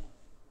challenge.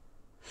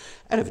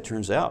 And if it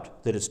turns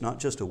out that it's not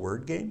just a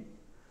word game,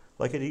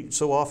 like it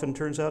so often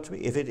turns out to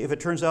be, if it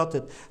turns out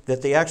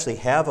that they actually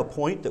have a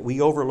point that we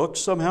overlooked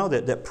somehow,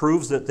 that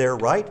proves that they're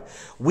right,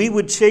 we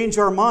would change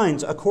our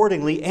minds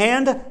accordingly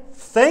and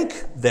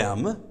thank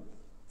them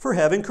for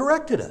having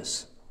corrected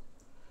us,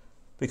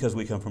 because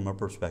we come from a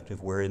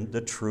perspective wherein the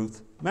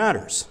truth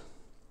matters.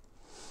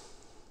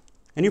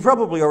 And you've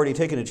probably already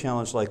taken a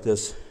challenge like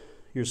this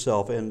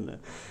yourself, and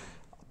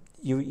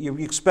you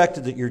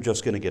expected that you're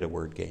just going to get a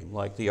word game,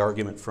 like the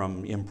argument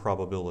from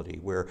improbability,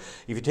 where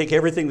if you take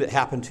everything that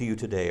happened to you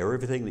today or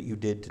everything that you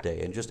did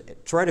today and just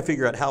try to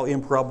figure out how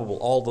improbable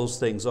all those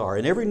things are,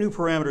 and every new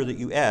parameter that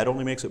you add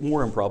only makes it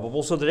more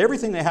improbable, so that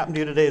everything that happened to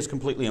you today is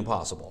completely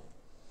impossible.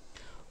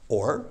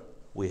 Or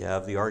we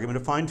have the argument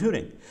of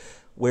fine-tuning,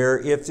 where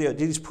if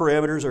these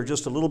parameters are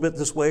just a little bit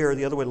this way or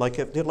the other way, like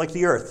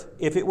the Earth,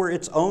 if it were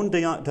its own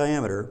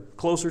diameter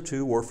closer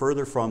to or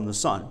further from the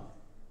sun,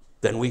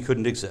 then we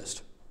couldn't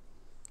exist.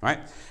 Right?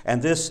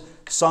 And this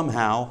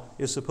somehow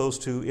is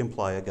supposed to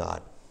imply a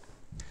God.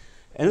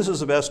 And this is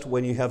the best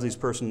when you have these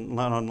person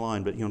not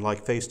online, but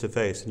like face to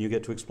face, and you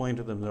get to explain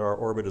to them that our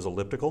orbit is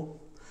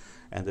elliptical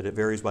and that it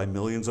varies by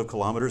millions of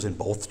kilometers in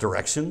both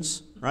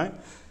directions, right?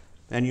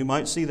 And you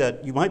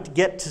might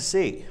get to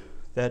see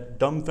that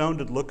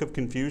dumbfounded look of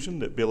confusion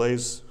that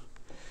belays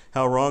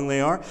how wrong they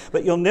are,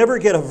 but you'll never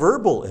get a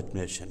verbal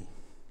admission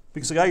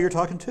because the guy you're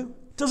talking to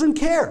doesn't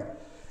care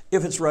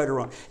if it's right or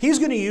wrong. He's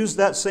going to use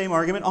that same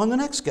argument on the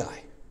next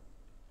guy,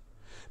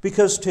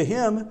 because to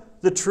him,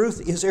 the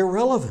truth is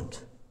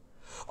irrelevant.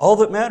 All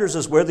that matters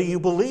is whether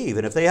you believe,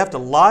 and if they have to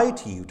lie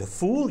to you to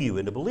fool you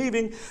into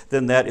believing,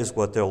 then that is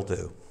what they'll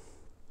do.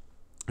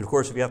 And of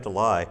course, if you have to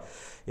lie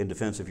in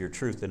defense of your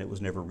truth, then it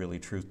was never really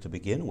truth to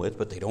begin with,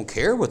 but they don't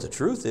care what the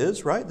truth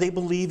is, right? They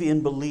believe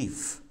in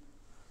belief.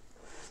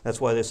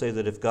 That's why they say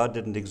that if God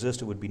didn't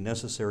exist, it would be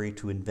necessary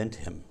to invent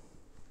him.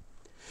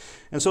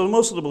 And so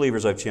most of the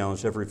believers I've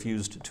challenged have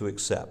refused to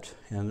accept.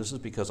 And this is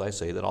because I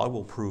say that I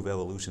will prove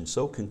evolution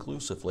so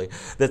conclusively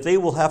that they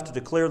will have to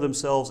declare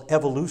themselves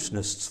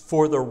evolutionists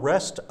for the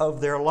rest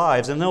of their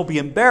lives. And they'll be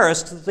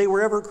embarrassed that they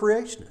were ever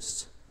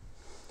creationists.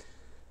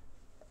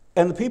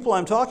 And the people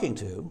I'm talking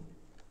to,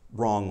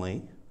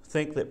 wrongly,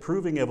 think that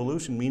proving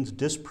evolution means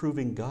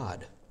disproving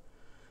God.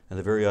 And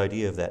the very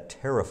idea of that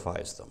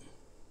terrifies them.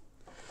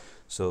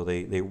 So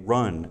they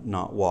run,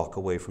 not walk,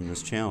 away from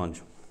this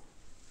challenge.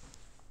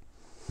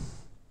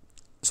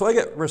 So I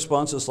get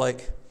responses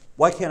like,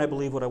 why can't I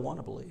believe what I want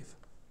to believe?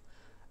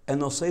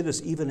 And they'll say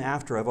this even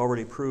after I've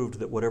already proved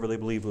that whatever they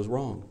believed was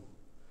wrong.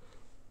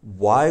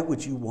 Why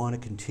would you want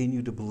to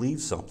continue to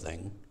believe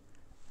something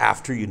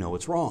after you know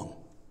it's wrong?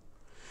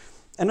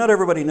 And not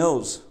everybody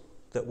knows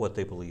that what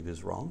they believe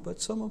is wrong,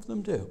 but some of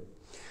them do.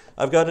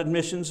 I've got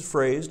admissions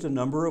phrased a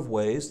number of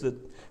ways that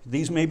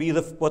these may be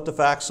what the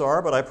facts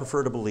are, but I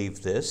prefer to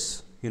believe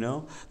this.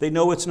 They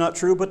know it's not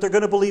true, but they're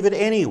going to believe it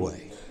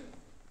anyway.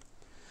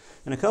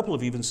 And a couple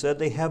have even said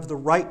they have the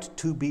right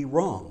to be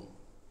wrong.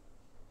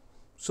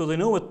 So they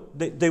know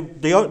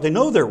they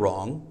know they're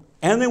wrong,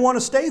 and they want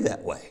to stay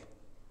that way.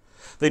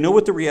 They know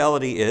what the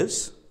reality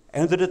is,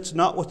 and that it's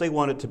not what they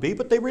want it to be,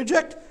 but they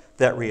reject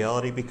that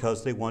reality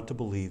because they want to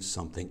believe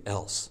something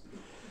else.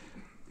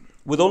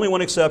 With only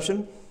one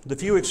exception, the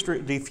few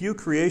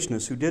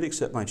creationists who did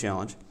accept my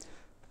challenge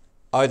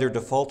either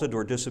defaulted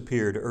or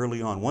disappeared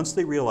early on, once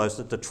they realized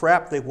that the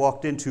trap they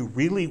walked into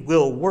really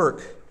will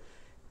work,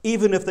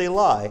 even if they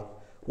lie,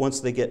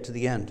 once they get to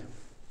the end.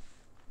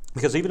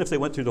 Because even if they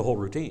went through the whole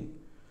routine,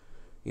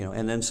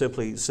 and then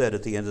simply said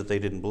at the end that they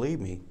didn't believe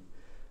me,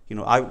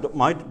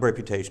 my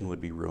reputation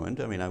would be ruined.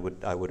 I mean, I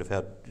would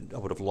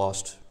have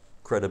lost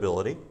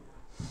credibility.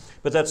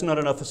 But that's not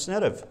enough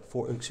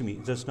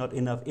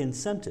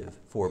incentive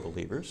for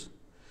believers,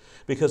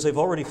 because they've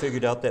already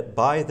figured out that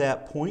by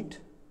that point,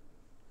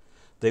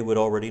 they would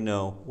already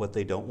know what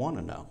they don't want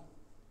to know.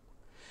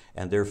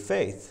 And their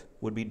faith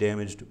would be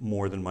damaged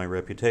more than my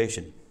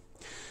reputation.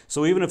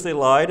 So even if they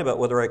lied about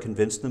whether I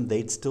convinced them,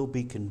 they'd still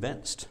be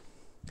convinced.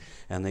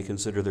 And they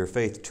consider their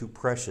faith too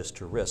precious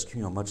to risk,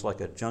 much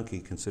like a junkie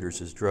considers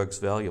his drugs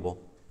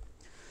valuable.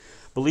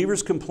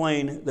 Believers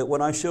complain that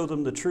when I show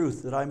them the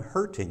truth, that I'm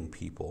hurting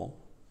people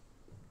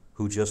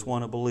who just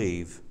want to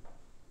believe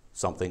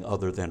something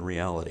other than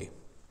reality.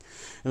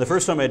 And the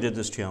first time I did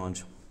this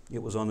challenge,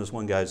 it was on this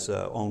one guy's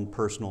own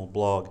personal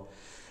blog.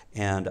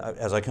 And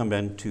as I come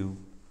in to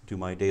do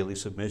my daily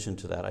submission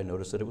to that, I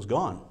noticed that it was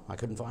gone. I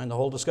couldn't find the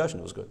whole discussion.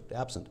 It was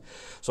absent.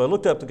 So I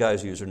looked up the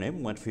guy's username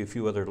and went to a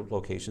few other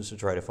locations to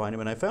try to find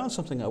him. And I found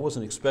something I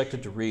wasn't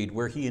expected to read,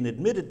 where he had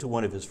admitted to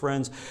one of his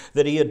friends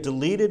that he had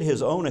deleted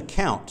his own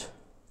account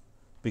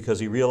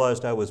because he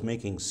realized I was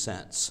making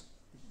sense.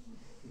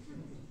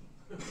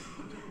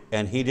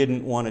 And he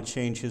didn't want to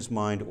change his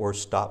mind or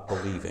stop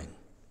believing.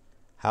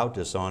 How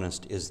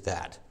dishonest is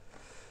that?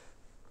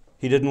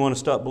 He didn't want to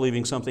stop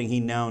believing something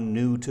he now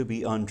knew to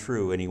be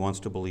untrue, and he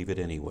wants to believe it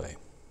anyway.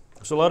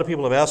 So a lot of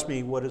people have asked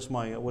me, what is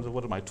my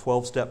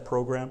 12-step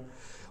program?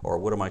 Or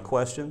what are my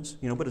questions?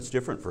 But it's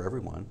different for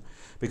everyone,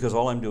 because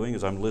all I'm doing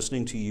is I'm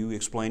listening to you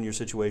explain your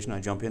situation. I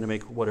jump in to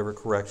make whatever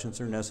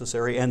corrections are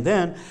necessary, and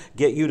then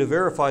get you to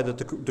verify that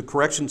the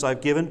corrections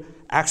I've given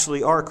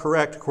actually are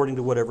correct according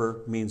to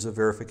whatever means of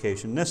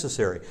verification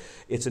necessary.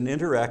 It's an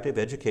interactive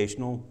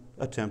educational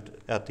attempt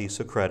at the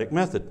Socratic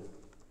method.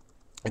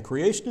 And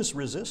creationists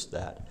resist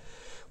that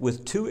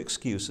with two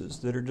excuses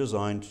that are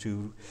designed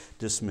to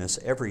dismiss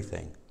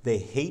everything. They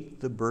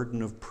hate the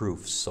burden of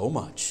proof so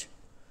much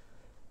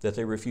that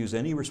they refuse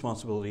any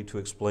responsibility to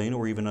explain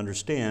or even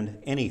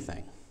understand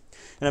anything.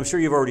 And I'm sure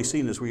you've already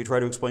seen this, where you try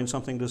to explain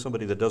something to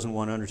somebody that doesn't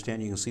want to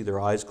understand. You can see their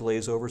eyes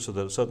glaze over so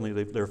that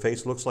suddenly their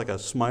face looks like a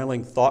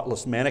smiling,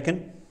 thoughtless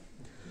mannequin.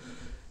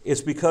 It's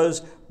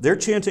because they're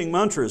chanting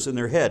mantras in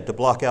their head to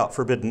block out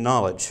forbidden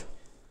knowledge.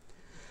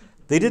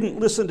 They didn't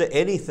listen to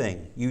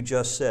anything you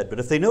just said, but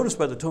if they notice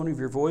by the tone of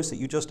your voice that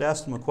you just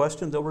asked them a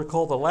question, they'll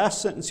recall the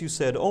last sentence you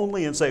said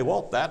only and say,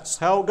 well, that's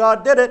how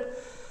God did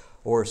it,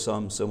 or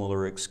some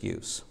similar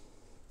excuse.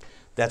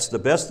 That's the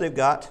best they've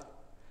got,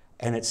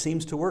 and it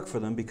seems to work for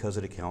them because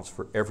it accounts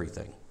for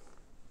everything.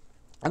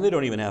 And they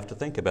don't even have to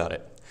think about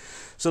it.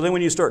 So then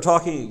when you start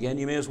talking again,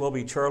 you may as well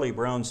be Charlie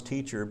Brown's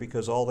teacher,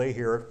 because all they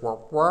hear is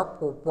wop,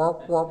 wop, wop,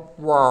 wop, wop,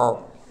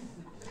 wop.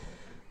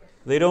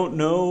 They don't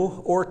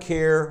know or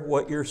care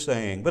what you're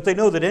saying, but they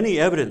know that any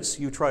evidence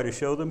you try to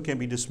show them can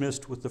be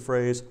dismissed with the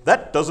phrase,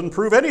 that doesn't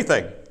prove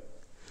anything,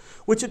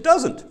 which it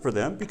doesn't for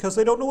them, because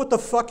they don't know what the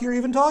fuck you're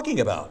even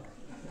talking about.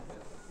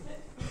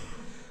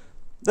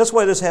 That's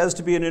why this has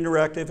to be an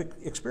interactive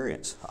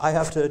experience. I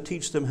have to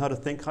teach them how to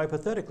think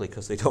hypothetically,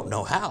 because they don't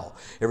know how.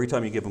 Every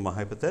time you give them a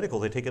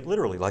hypothetical, they take it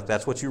literally, like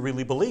that's what you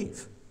really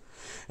believe.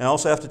 And I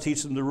also have to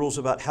teach them the rules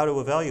about how to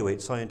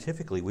evaluate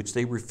scientifically, which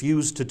they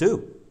refuse to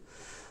do.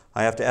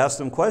 I have to ask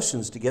them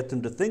questions to get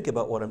them to think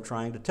about what I'm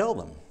trying to tell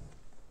them,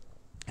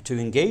 to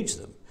engage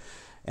them.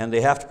 And they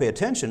have to pay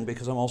attention,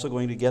 because I'm also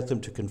going to get them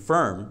to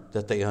confirm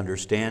that they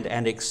understand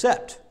and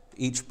accept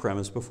each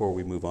premise before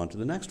we move on to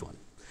the next one.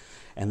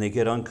 and they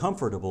get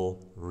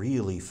uncomfortable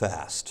really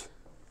fast.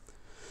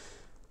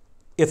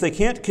 If they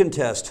can't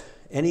contest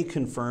any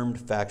confirmed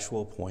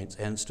factual points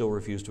and still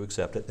refuse to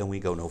accept it, then we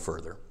go no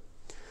further.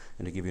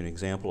 And to give you an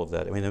example of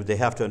that, I mean, they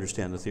have to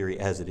understand the theory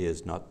as it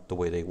is, not the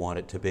way they want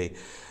it to be.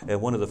 And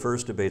one of the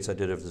first debates I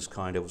did of this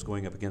kind, I was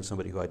going up against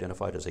somebody who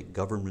identified as a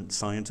government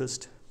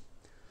scientist.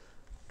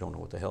 Don't know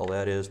what the hell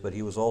that is, but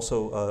he was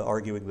also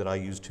arguing that I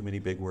used too many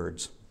big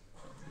words.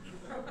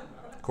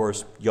 Of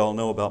course, y'all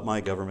know about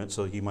my government,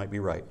 so he might be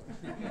right.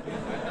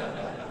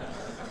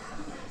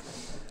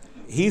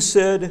 He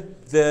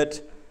said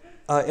that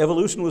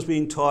evolution was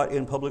being taught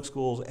in public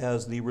schools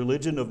as the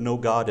religion of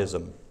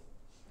no-godism.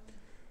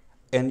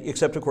 And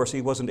except, of course, he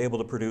wasn't able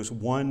to produce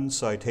one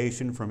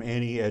citation from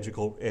any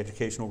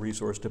educational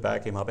resource to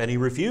back him up. And he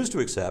refused to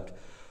accept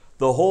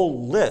the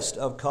whole list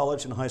of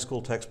college and high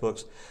school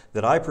textbooks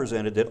that I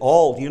presented that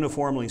all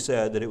uniformly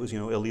said that it was,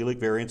 allelic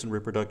variance and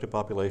reproductive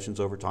populations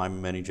over time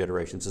in many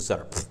generations,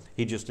 etc.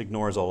 He just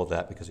ignores all of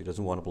that because he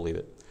doesn't want to believe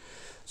it.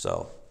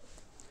 So,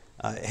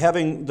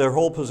 having their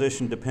whole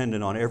position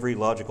dependent on every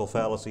logical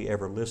fallacy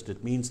ever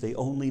listed means they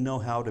only know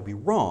how to be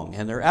wrong,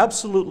 and they're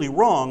absolutely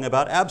wrong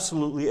about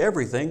absolutely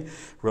everything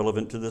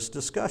relevant to this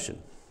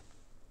discussion.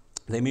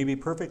 They may be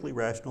perfectly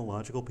rational,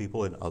 logical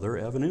people in other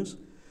avenues,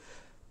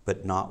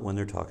 but not when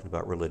they're talking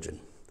about religion.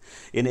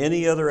 In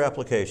any other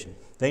application,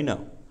 they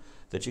know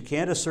that you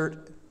can't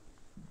assert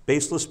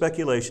baseless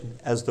speculation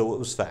as though it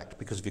was fact,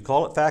 because if you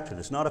call it fact and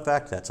it's not a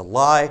fact, that's a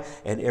lie,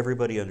 and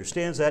everybody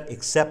understands that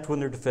except when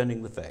they're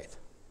defending the faith.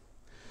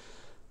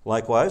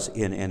 Likewise,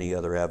 in any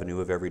other avenue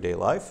of everyday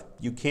life,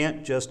 you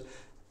can't just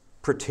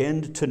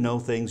pretend to know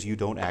things you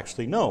don't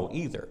actually know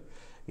either.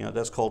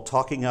 That's called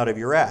talking out of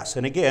your ass.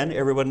 And again,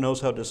 everyone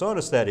knows how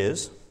dishonest that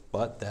is,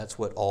 but that's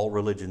what all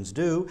religions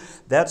do.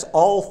 That's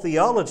all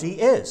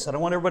theology is. And I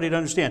want everybody to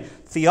understand,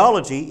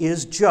 theology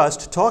is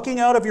just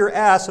talking out of your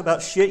ass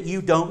about shit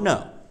you don't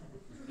know.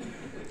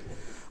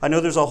 I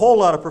know there's a whole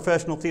lot of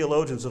professional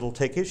theologians that'll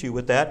take issue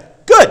with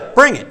that. Good,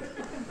 bring it.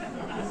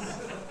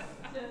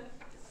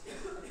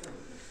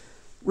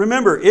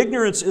 Remember,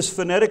 ignorance is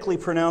phonetically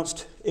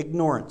pronounced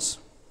ignorance.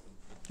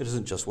 It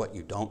isn't just what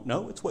you don't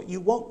know, it's what you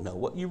won't know,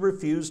 what you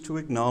refuse to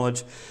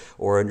acknowledge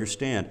or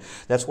understand.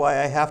 That's why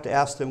I have to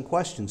ask them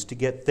questions to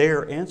get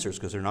their answers,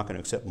 because they're not going to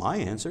accept my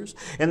answers.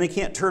 And they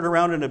can't turn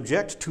around and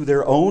object to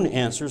their own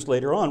answers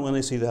later on when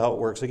they see how it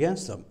works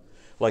against them,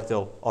 like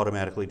they'll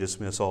automatically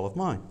dismiss all of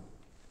mine.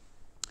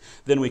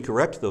 Then we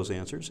correct those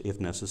answers, if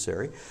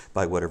necessary,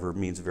 by whatever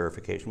means of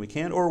verification we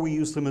can, or we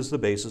use them as the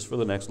basis for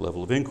the next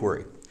level of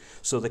inquiry.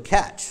 So the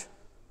catch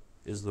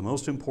is the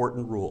most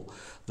important rule,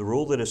 the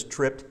rule that has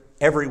tripped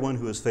everyone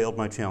who has failed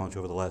my challenge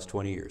over the last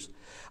 20 years.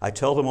 I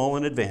tell them all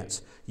in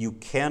advance, you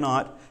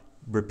cannot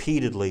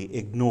repeatedly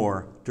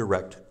ignore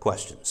direct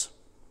questions,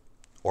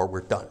 or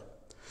we're done.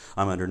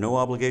 I'm under no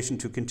obligation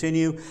to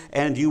continue,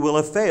 and you will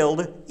have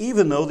failed,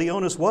 even though the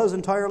onus was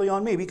entirely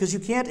on me, because you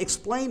can't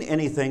explain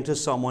anything to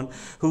someone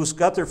who's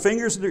got their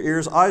fingers in their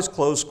ears, eyes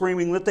closed,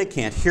 screaming that they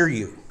can't hear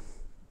you.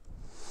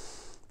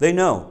 They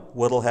know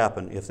what'll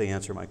happen if they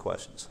answer my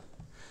questions.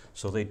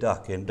 So they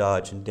duck and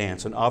dodge and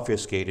dance and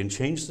obfuscate and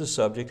change the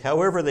subject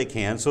however they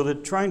can, so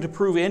that trying to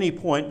prove any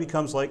point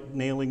becomes like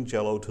nailing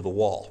Jell-O to the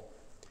wall.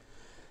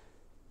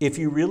 If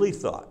you really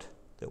thought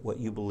that what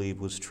you believed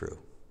was true,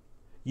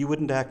 you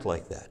wouldn't act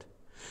like that.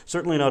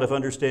 Certainly not if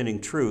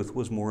understanding truth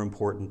was more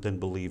important than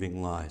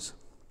believing lies.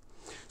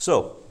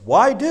 So,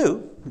 why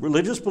do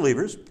religious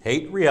believers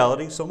hate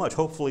reality so much?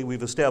 Hopefully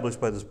we've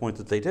established by this point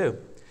that they do.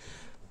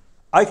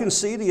 I can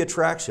see the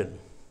attraction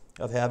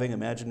of having a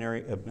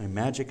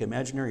magic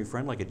imaginary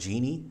friend like a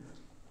genie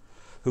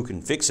who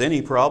can fix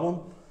any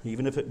problem,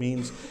 even if it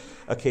means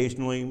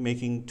occasionally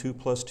making 2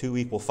 +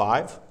 2 =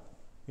 5,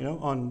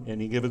 on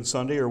any given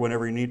Sunday or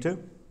whenever you need to.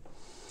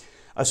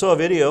 I saw a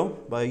video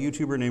by a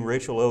YouTuber named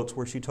Rachel Oates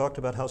where she talked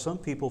about how some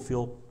people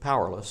feel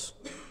powerless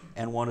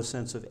and want a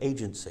sense of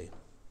agency.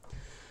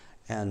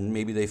 And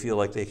maybe they feel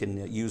like they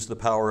can use the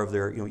power of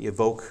their,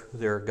 evoke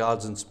their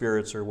gods and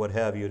spirits or what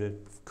have you to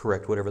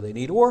correct whatever they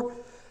need. Or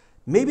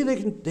maybe they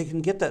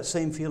can get that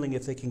same feeling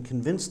if they can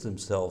convince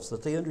themselves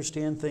that they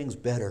understand things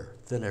better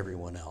than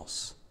everyone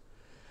else,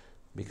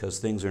 because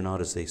things are not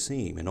as they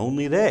seem, and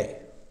only they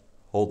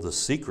hold the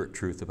secret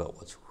truth about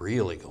what's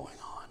really going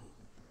on.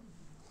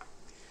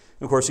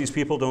 Of course, these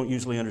people don't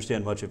usually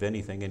understand much of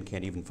anything and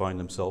can't even find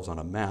themselves on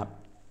a map.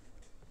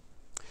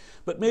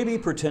 But maybe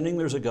pretending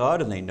there's a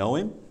God and they know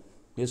him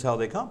is how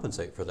they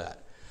compensate for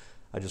that.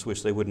 I just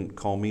wish they wouldn't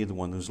call me the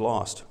one who's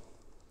lost.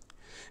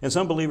 And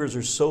some believers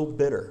are so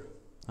bitter.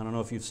 I don't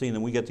know if you've seen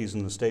them. We get these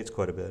in the States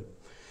quite a bit.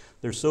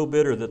 They're so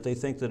bitter that they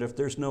think that if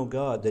there's no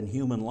God, then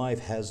human life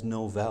has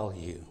no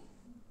value.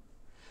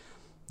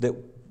 That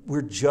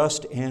we're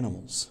just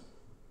animals,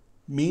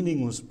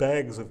 meaningless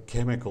bags of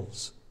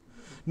chemicals,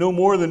 no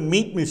more than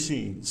meat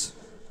machines.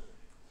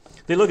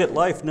 They look at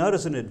life not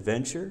as an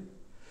adventure,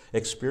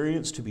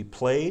 experience to be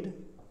played,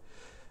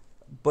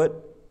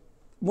 but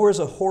more as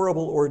a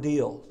horrible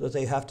ordeal that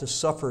they have to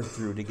suffer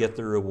through to get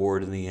their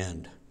reward in the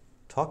end.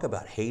 Talk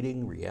about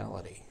hating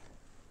reality.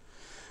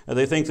 And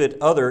they think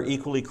that other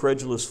equally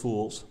credulous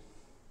fools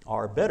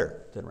are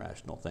better than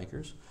rational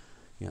thinkers.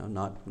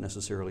 Not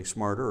necessarily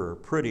smarter or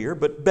prettier,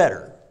 but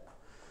better.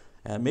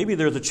 And maybe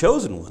they're the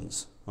chosen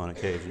ones on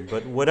occasion,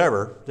 but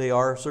whatever, they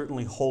are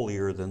certainly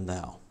holier than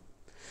thou.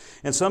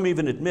 And some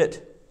even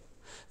admit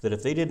that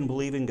if they didn't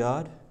believe in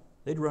God,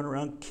 they'd run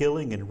around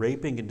killing and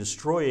raping and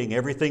destroying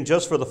everything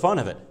just for the fun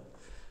of it.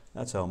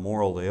 That's how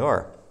moral they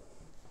are.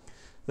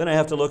 Then I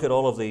have to look at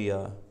all of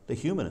the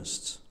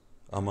humanists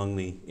among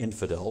the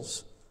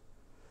infidels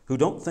who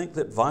don't think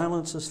that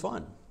violence is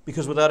fun.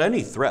 Because without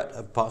any threat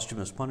of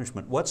posthumous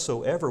punishment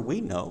whatsoever,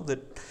 we know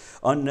that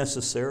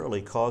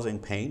unnecessarily causing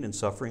pain and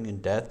suffering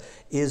and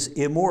death is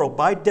immoral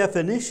by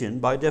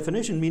definition,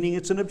 meaning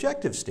it's an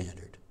objective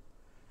standard.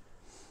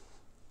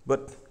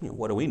 But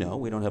what do we know?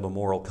 We don't have a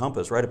moral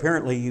compass, right?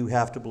 Apparently you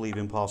have to believe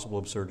impossible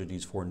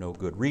absurdities for no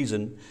good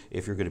reason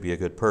if you're going to be a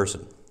good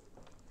person.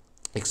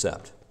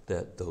 Except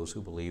that those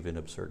who believe in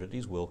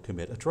absurdities will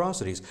commit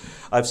atrocities.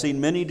 I've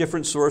seen many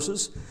different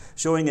sources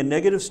showing a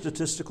negative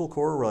statistical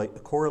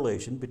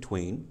correlation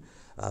between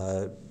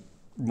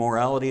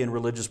morality and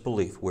religious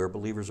belief, where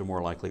believers are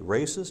more likely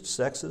racist,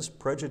 sexist,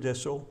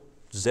 prejudicial,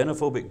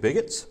 xenophobic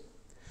bigots.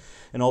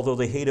 And although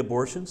they hate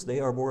abortions, they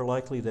are more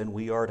likely than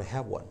we are to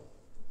have one.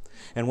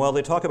 And while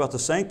they talk about the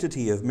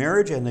sanctity of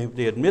marriage and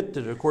they admit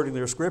that according to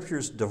their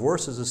scriptures,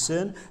 divorce is a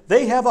sin,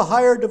 they have a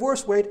higher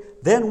divorce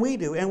rate than we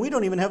do, and we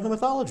don't even have the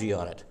mythology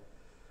on it.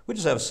 We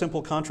just have a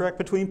simple contract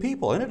between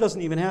people, and it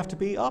doesn't even have to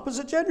be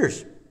opposite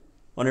genders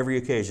on every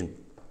occasion.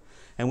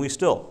 And we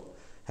still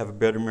have a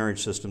better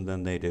marriage system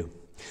than they do.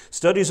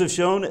 Studies have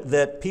shown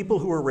that people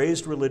who are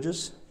raised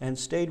religious and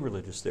stayed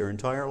religious their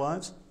entire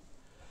lives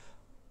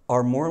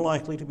are more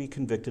likely to be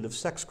convicted of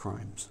sex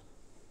crimes.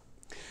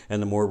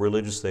 And the more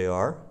religious they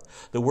are,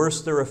 the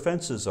worse their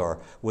offenses are,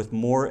 with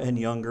more and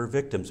younger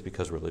victims,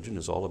 because religion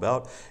is all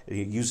about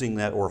using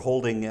that or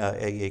holding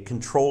a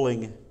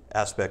controlling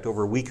aspect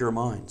over weaker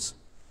minds.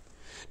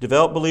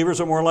 Devout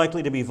believers are more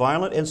likely to be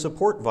violent and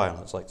support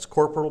violence, like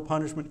corporal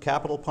punishment,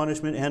 capital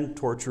punishment, and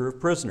torture of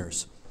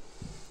prisoners.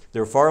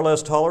 They're far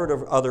less tolerant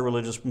of other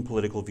religious and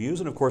political views,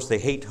 and of course they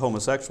hate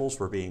homosexuals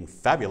for being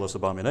fabulous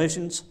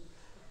abominations.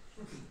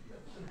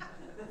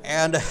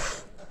 And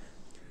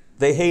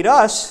they hate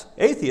us,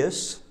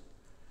 atheists,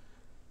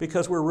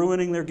 because we're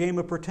ruining their game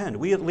of pretend.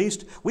 We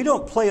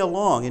don't play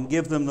along and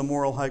give them the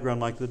moral high ground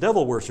like the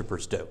devil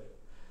worshippers do.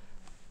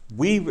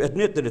 We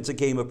admit that it's a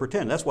game of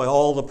pretend. That's why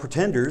all the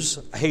pretenders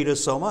hate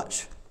us so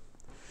much.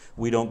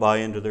 We don't buy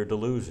into their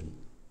delusion.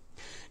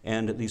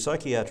 And the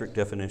psychiatric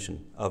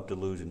definition of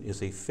delusion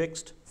is a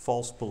fixed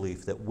false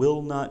belief that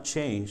will not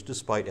change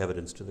despite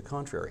evidence to the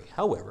contrary.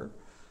 However,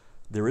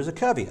 there is a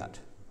caveat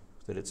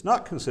that it's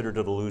not considered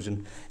a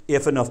delusion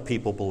if enough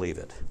people believe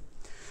it.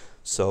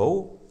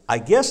 So, I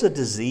guess a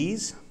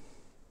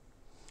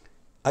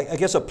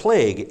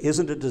plague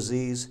isn't a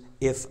disease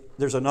if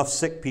there's enough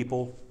sick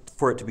people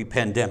for it to be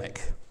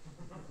pandemic.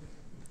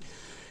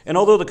 And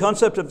although the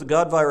concept of the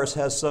God virus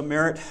has some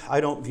merit,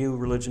 I don't view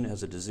religion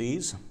as a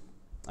disease.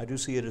 I do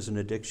see it as an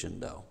addiction,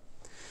 though.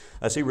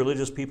 I see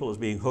religious people as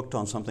being hooked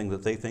on something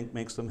that they think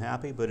makes them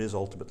happy, but is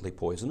ultimately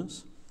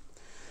poisonous.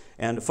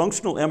 And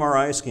functional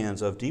MRI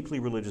scans of deeply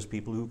religious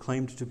people who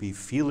claimed to be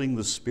feeling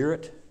the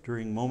Spirit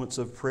during moments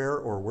of prayer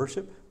or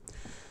worship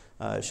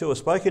show a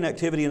spike in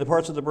activity in the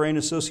parts of the brain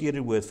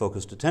associated with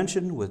focused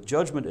attention, with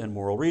judgment and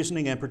moral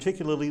reasoning, and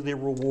particularly the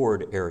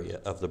reward area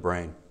of the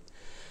brain.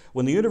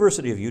 When the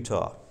University of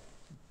Utah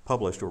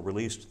published or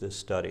released this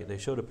study, they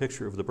showed a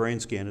picture of the brain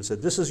scan and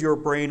said, "This is your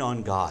brain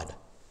on God."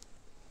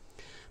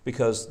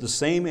 Because the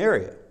same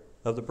area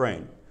of the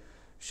brain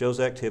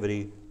shows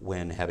activity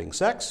when having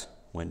sex,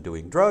 when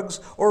doing drugs,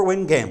 or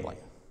when gambling,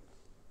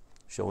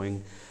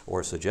 showing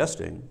or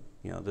suggesting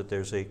that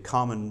there's a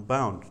common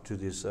bound to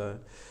these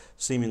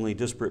seemingly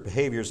disparate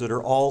behaviors that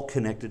are all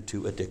connected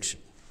to addiction.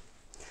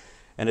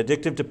 An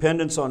addictive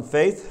dependence on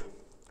faith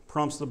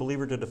prompts the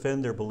believer to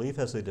defend their belief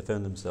as they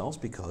defend themselves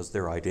because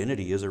their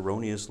identity is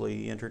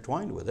erroneously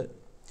intertwined with it.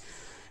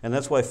 And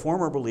that's why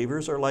former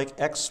believers are like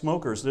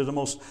ex-smokers. They're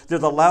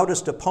the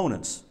loudest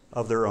opponents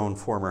of their own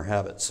former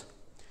habits.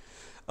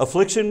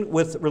 Affliction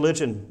with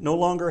religion no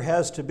longer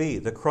has to be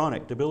the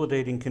chronic,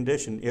 debilitating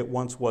condition it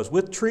once was.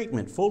 With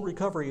treatment, full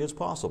recovery is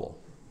possible.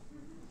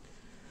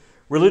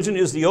 Religion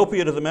is the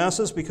opiate of the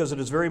masses because it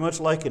is very much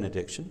like an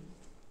addiction.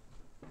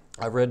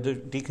 I've read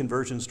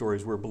deconversion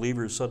stories where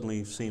believers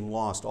suddenly seem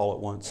lost all at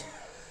once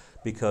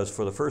because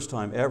for the first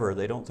time ever,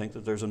 they don't think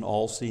that there's an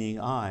all-seeing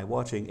eye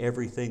watching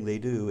everything they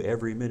do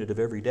every minute of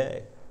every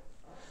day.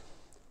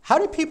 How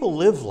do people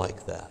live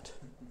like that?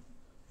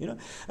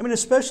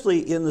 Especially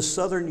in the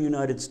southern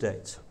United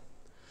States,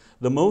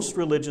 the most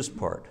religious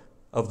part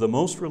of the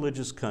most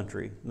religious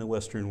country in the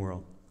Western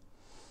world,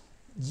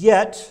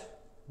 yet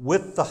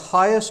with the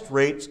highest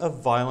rates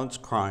of violence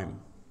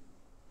crime,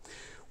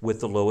 with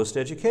the lowest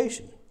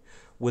education,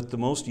 with the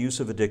most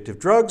use of addictive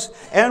drugs,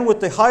 and with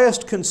the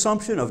highest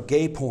consumption of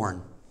gay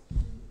porn.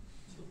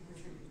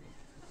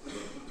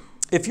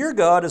 If your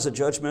God is a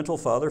judgmental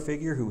father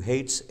figure who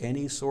hates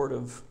any sort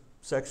of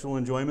sexual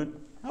enjoyment,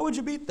 How would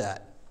you beat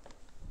that?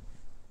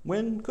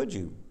 When could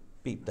you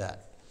beat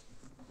that?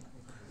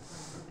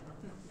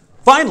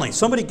 Finally,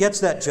 somebody gets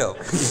that joke.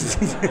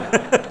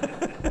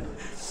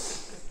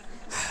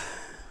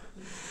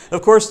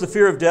 Of course, the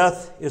fear of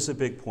death is a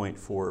big point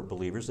for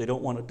believers. They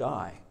don't want to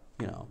die,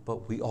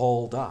 but we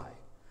all die.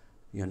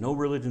 No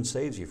religion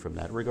saves you from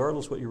that,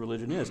 regardless what your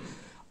religion is.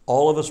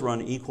 All of us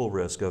run equal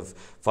risk of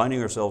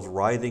finding ourselves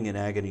writhing in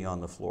agony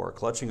on the floor,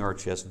 clutching our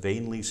chest,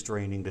 vainly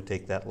straining to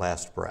take that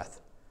last breath.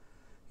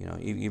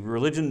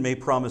 Religion may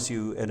promise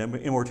you an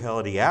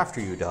immortality after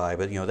you die,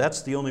 but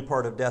that's the only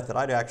part of death that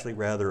I'd actually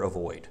rather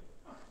avoid.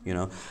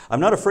 I'm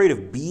not afraid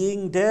of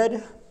being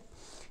dead.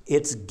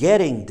 It's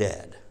getting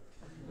dead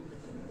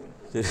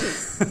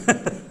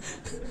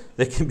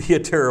that can be a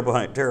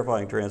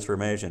terrifying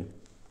transformation.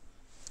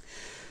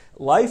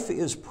 Life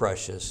is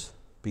precious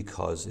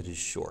because it is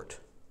short.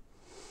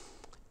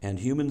 And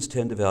humans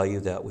tend to value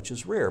that which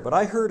is rare. But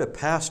I heard a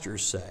pastor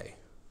say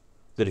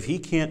that if he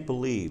can't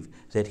believe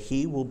that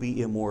he will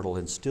be immortal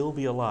and still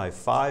be alive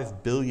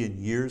 5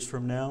 billion years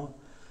from now,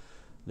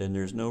 then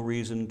there's no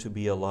reason to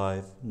be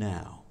alive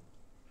now.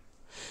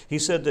 He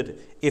said that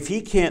if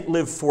he can't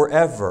live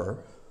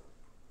forever,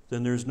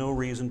 then there's no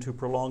reason to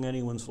prolong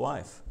anyone's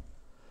life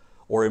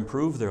or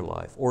improve their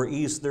life or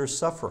ease their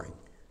suffering.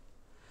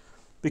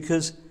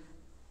 Because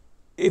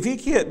if he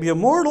can't be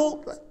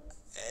immortal,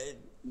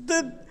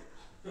 then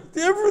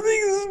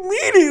everything is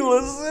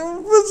meaningless.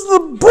 What's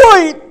the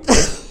point?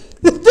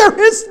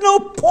 There is no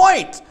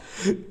point.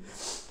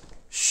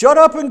 Shut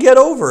up and get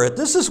over it.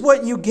 This is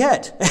what you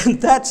get,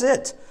 and that's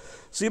it.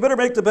 So you better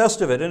make the best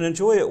of it and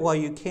enjoy it while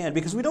you can,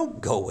 because we don't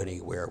go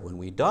anywhere when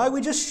we die.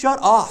 We just shut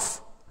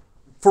off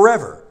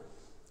forever.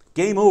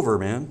 Game over,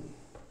 man.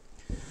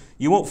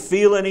 You won't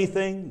feel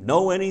anything,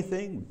 know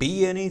anything,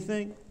 be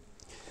anything.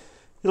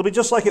 It'll be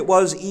just like it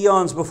was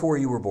eons before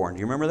you were born.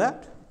 Do you remember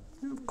that?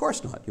 Of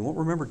course not. You won't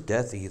remember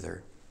death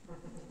either.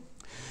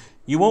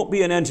 You won't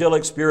be an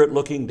angelic spirit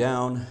looking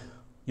down.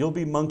 You'll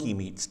be monkey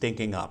meat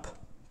stinking up.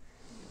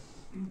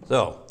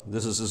 So,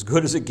 this is as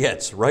good as it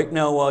gets right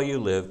now while you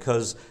live,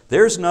 because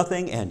there's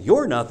nothing and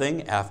you're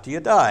nothing after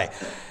you die.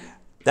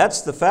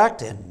 That's the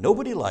fact, and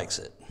nobody likes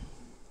it.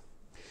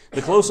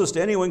 The closest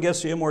anyone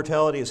gets to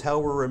immortality is how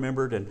we're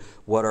remembered and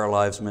what our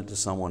lives meant to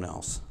someone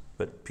else.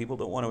 But people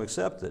don't want to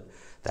accept that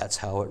that's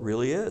how it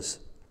really is.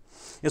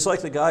 It's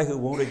like the guy who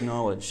won't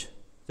acknowledge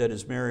that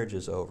his marriage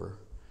is over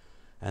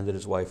and that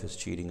his wife is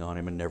cheating on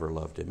him and never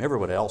loved him.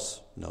 Everyone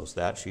else knows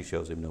that. She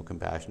shows him no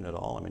compassion at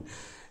all. I mean,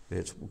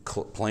 it's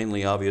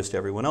plainly obvious to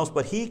everyone else,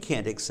 but he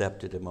can't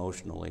accept it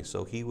emotionally,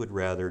 so he would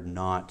rather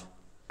not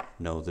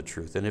know the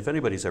truth. And if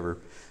anybody's ever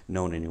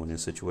known anyone in a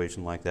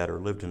situation like that or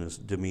lived in a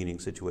demeaning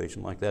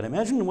situation like that,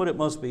 imagine what it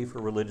must be for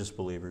religious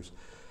believers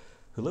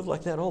who live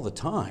like that all the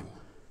time,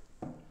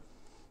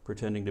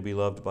 pretending to be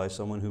loved by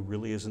someone who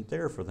really isn't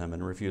there for them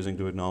and refusing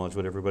to acknowledge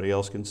what everybody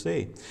else can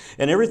see.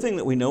 And everything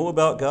that we know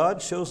about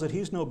God shows that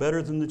he's no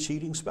better than the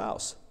cheating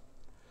spouse.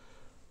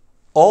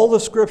 All the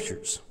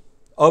scriptures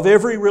of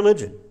every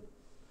religion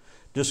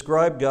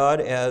describe God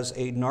as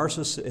a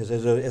narcissist,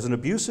 as an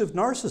abusive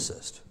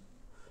narcissist.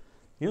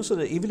 So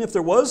that even if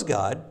there was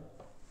God,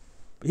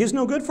 he's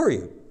no good for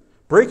you.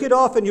 Break it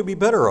off and you'll be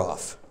better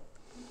off.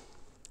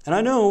 And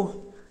I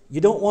know you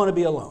don't want to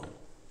be alone.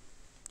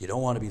 You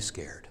don't want to be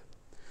scared.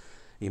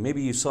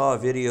 Maybe you saw a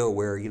video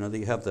where, you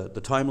have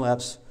the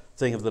time-lapse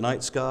thing of the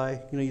night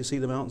sky. You see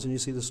the mountains and you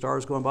see the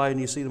stars going by and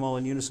you see them all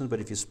in unison. But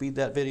if you speed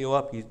that video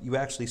up, you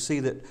actually see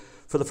that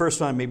for the first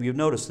time, maybe you've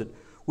noticed that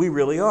we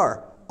really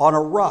are on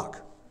a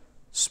rock,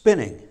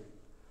 spinning,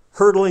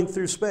 hurtling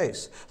through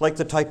space, like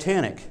the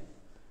Titanic,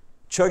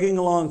 chugging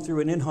along through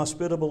an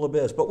inhospitable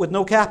abyss, but with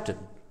no captain,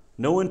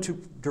 no one to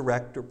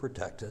direct or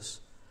protect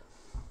us,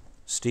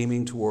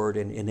 steaming toward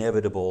an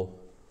inevitable,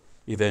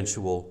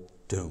 eventual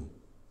doom.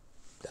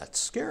 That's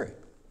scary.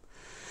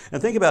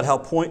 And think about how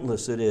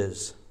pointless it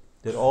is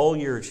that all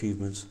your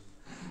achievements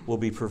will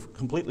be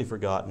completely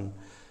forgotten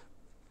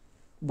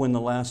when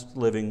the last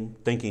living,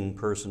 thinking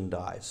person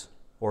dies,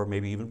 or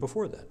maybe even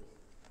before that.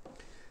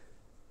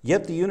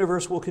 Yet the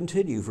universe will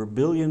continue for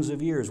billions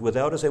of years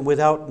without us and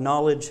without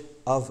knowledge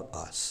of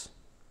us.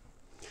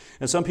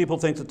 And some people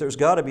think that there's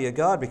got to be a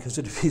God because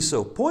it would be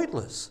so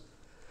pointless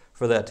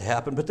for that to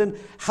happen. But then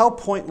how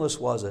pointless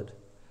was it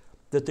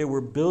that there were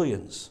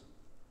billions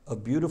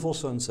of beautiful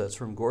sunsets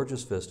from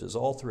gorgeous vistas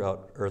all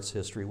throughout Earth's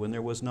history when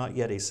there was not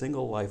yet a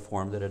single life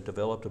form that had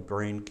developed a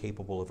brain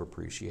capable of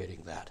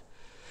appreciating that?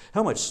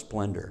 How much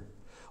splendor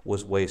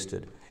was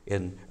wasted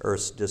in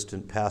Earth's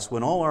distant past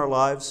when all our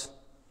lives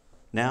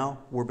now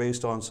were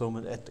based on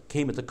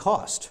came at the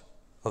cost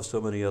of so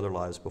many other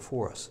lives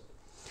before us.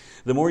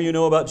 The more you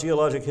know about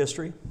geologic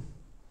history,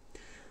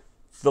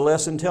 the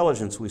less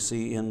intelligence we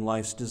see in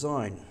life's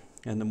design,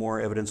 and the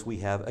more evidence we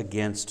have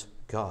against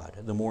God,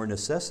 the more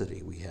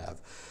necessity we have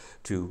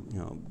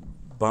to,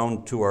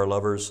 bound to our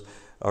lovers,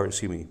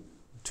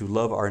 to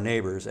love our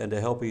neighbors and to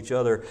help each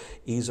other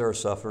ease our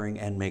suffering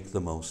and make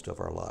the most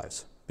of our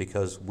lives,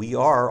 because we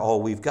are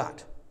all we've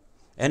got.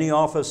 Any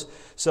office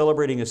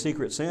celebrating a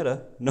secret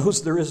Santa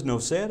knows there is no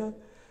Santa,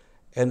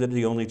 and that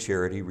the only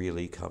charity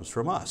really comes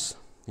from us.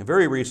 And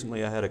very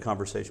recently I had a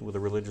conversation with a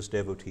religious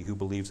devotee who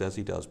believes as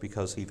he does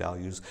because he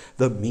values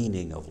the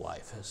meaning of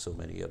life, as so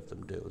many of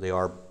them do. They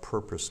are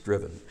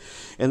purpose-driven.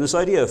 And this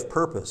idea of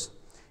purpose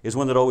is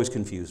one that always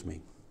confused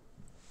me.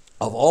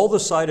 Of all the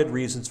cited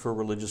reasons for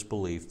religious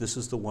belief, this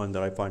is the one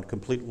that I find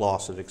complete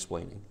loss at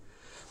explaining.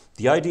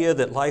 The idea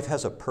that life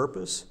has a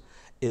purpose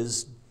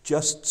is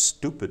just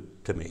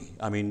stupid to me.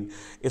 I mean,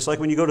 it's like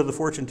when you go to the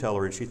fortune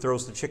teller and she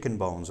throws the chicken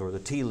bones or the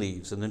tea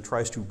leaves and then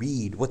tries to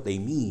read what they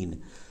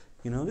mean.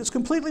 You know, it's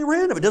completely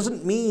random. It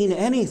doesn't mean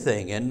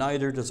anything, and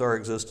neither does our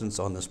existence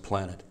on this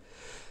planet.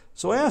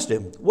 So I asked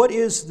him, what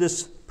is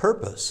this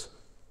purpose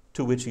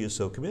to which he is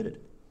so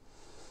committed?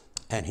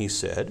 And he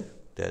said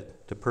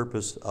that the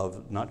purpose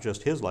of not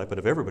just his life, but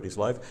of everybody's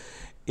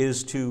life,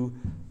 is to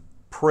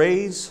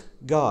praise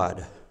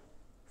God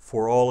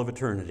for all of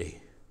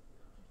eternity.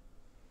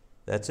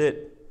 That's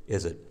it,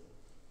 is it?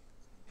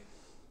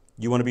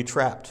 You want to be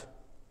trapped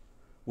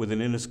with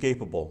an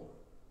inescapable,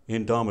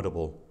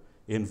 indomitable,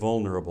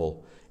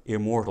 invulnerable,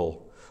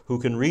 immortal, who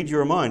can read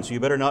your mind, so you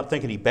better not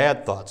think any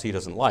bad thoughts he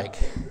doesn't like.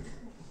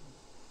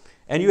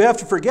 And you have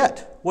to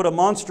forget what a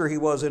monster he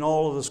was in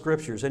all of the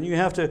scriptures, and you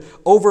have to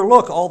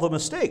overlook all the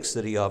mistakes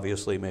that he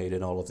obviously made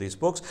in all of these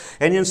books,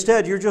 and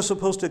instead you're just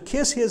supposed to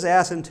kiss his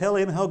ass and tell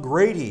him how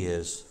great he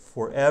is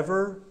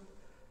forever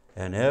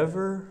and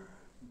ever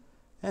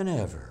and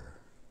ever.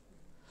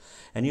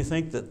 And you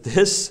think that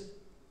this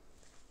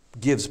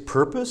gives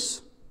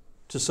purpose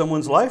to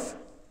someone's life?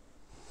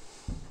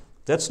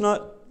 That's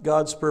not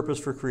God's purpose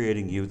for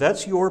creating you.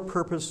 That's your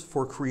purpose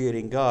for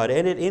creating God,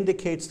 and it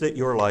indicates that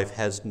your life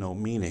has no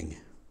meaning.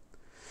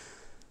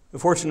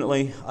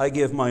 Fortunately, I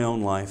give my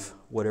own life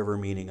whatever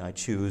meaning I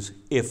choose,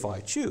 if I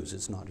choose.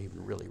 It's not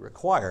even really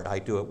required. I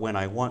do it when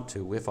I want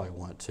to, if I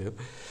want to.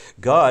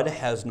 God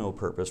has no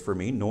purpose for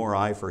me, nor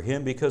I for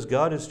him, because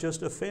God is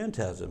just a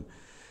phantasm.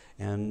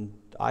 And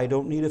I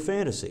don't need a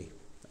fantasy.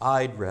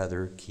 I'd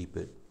rather keep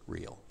it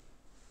real.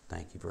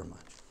 Thank you very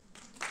much.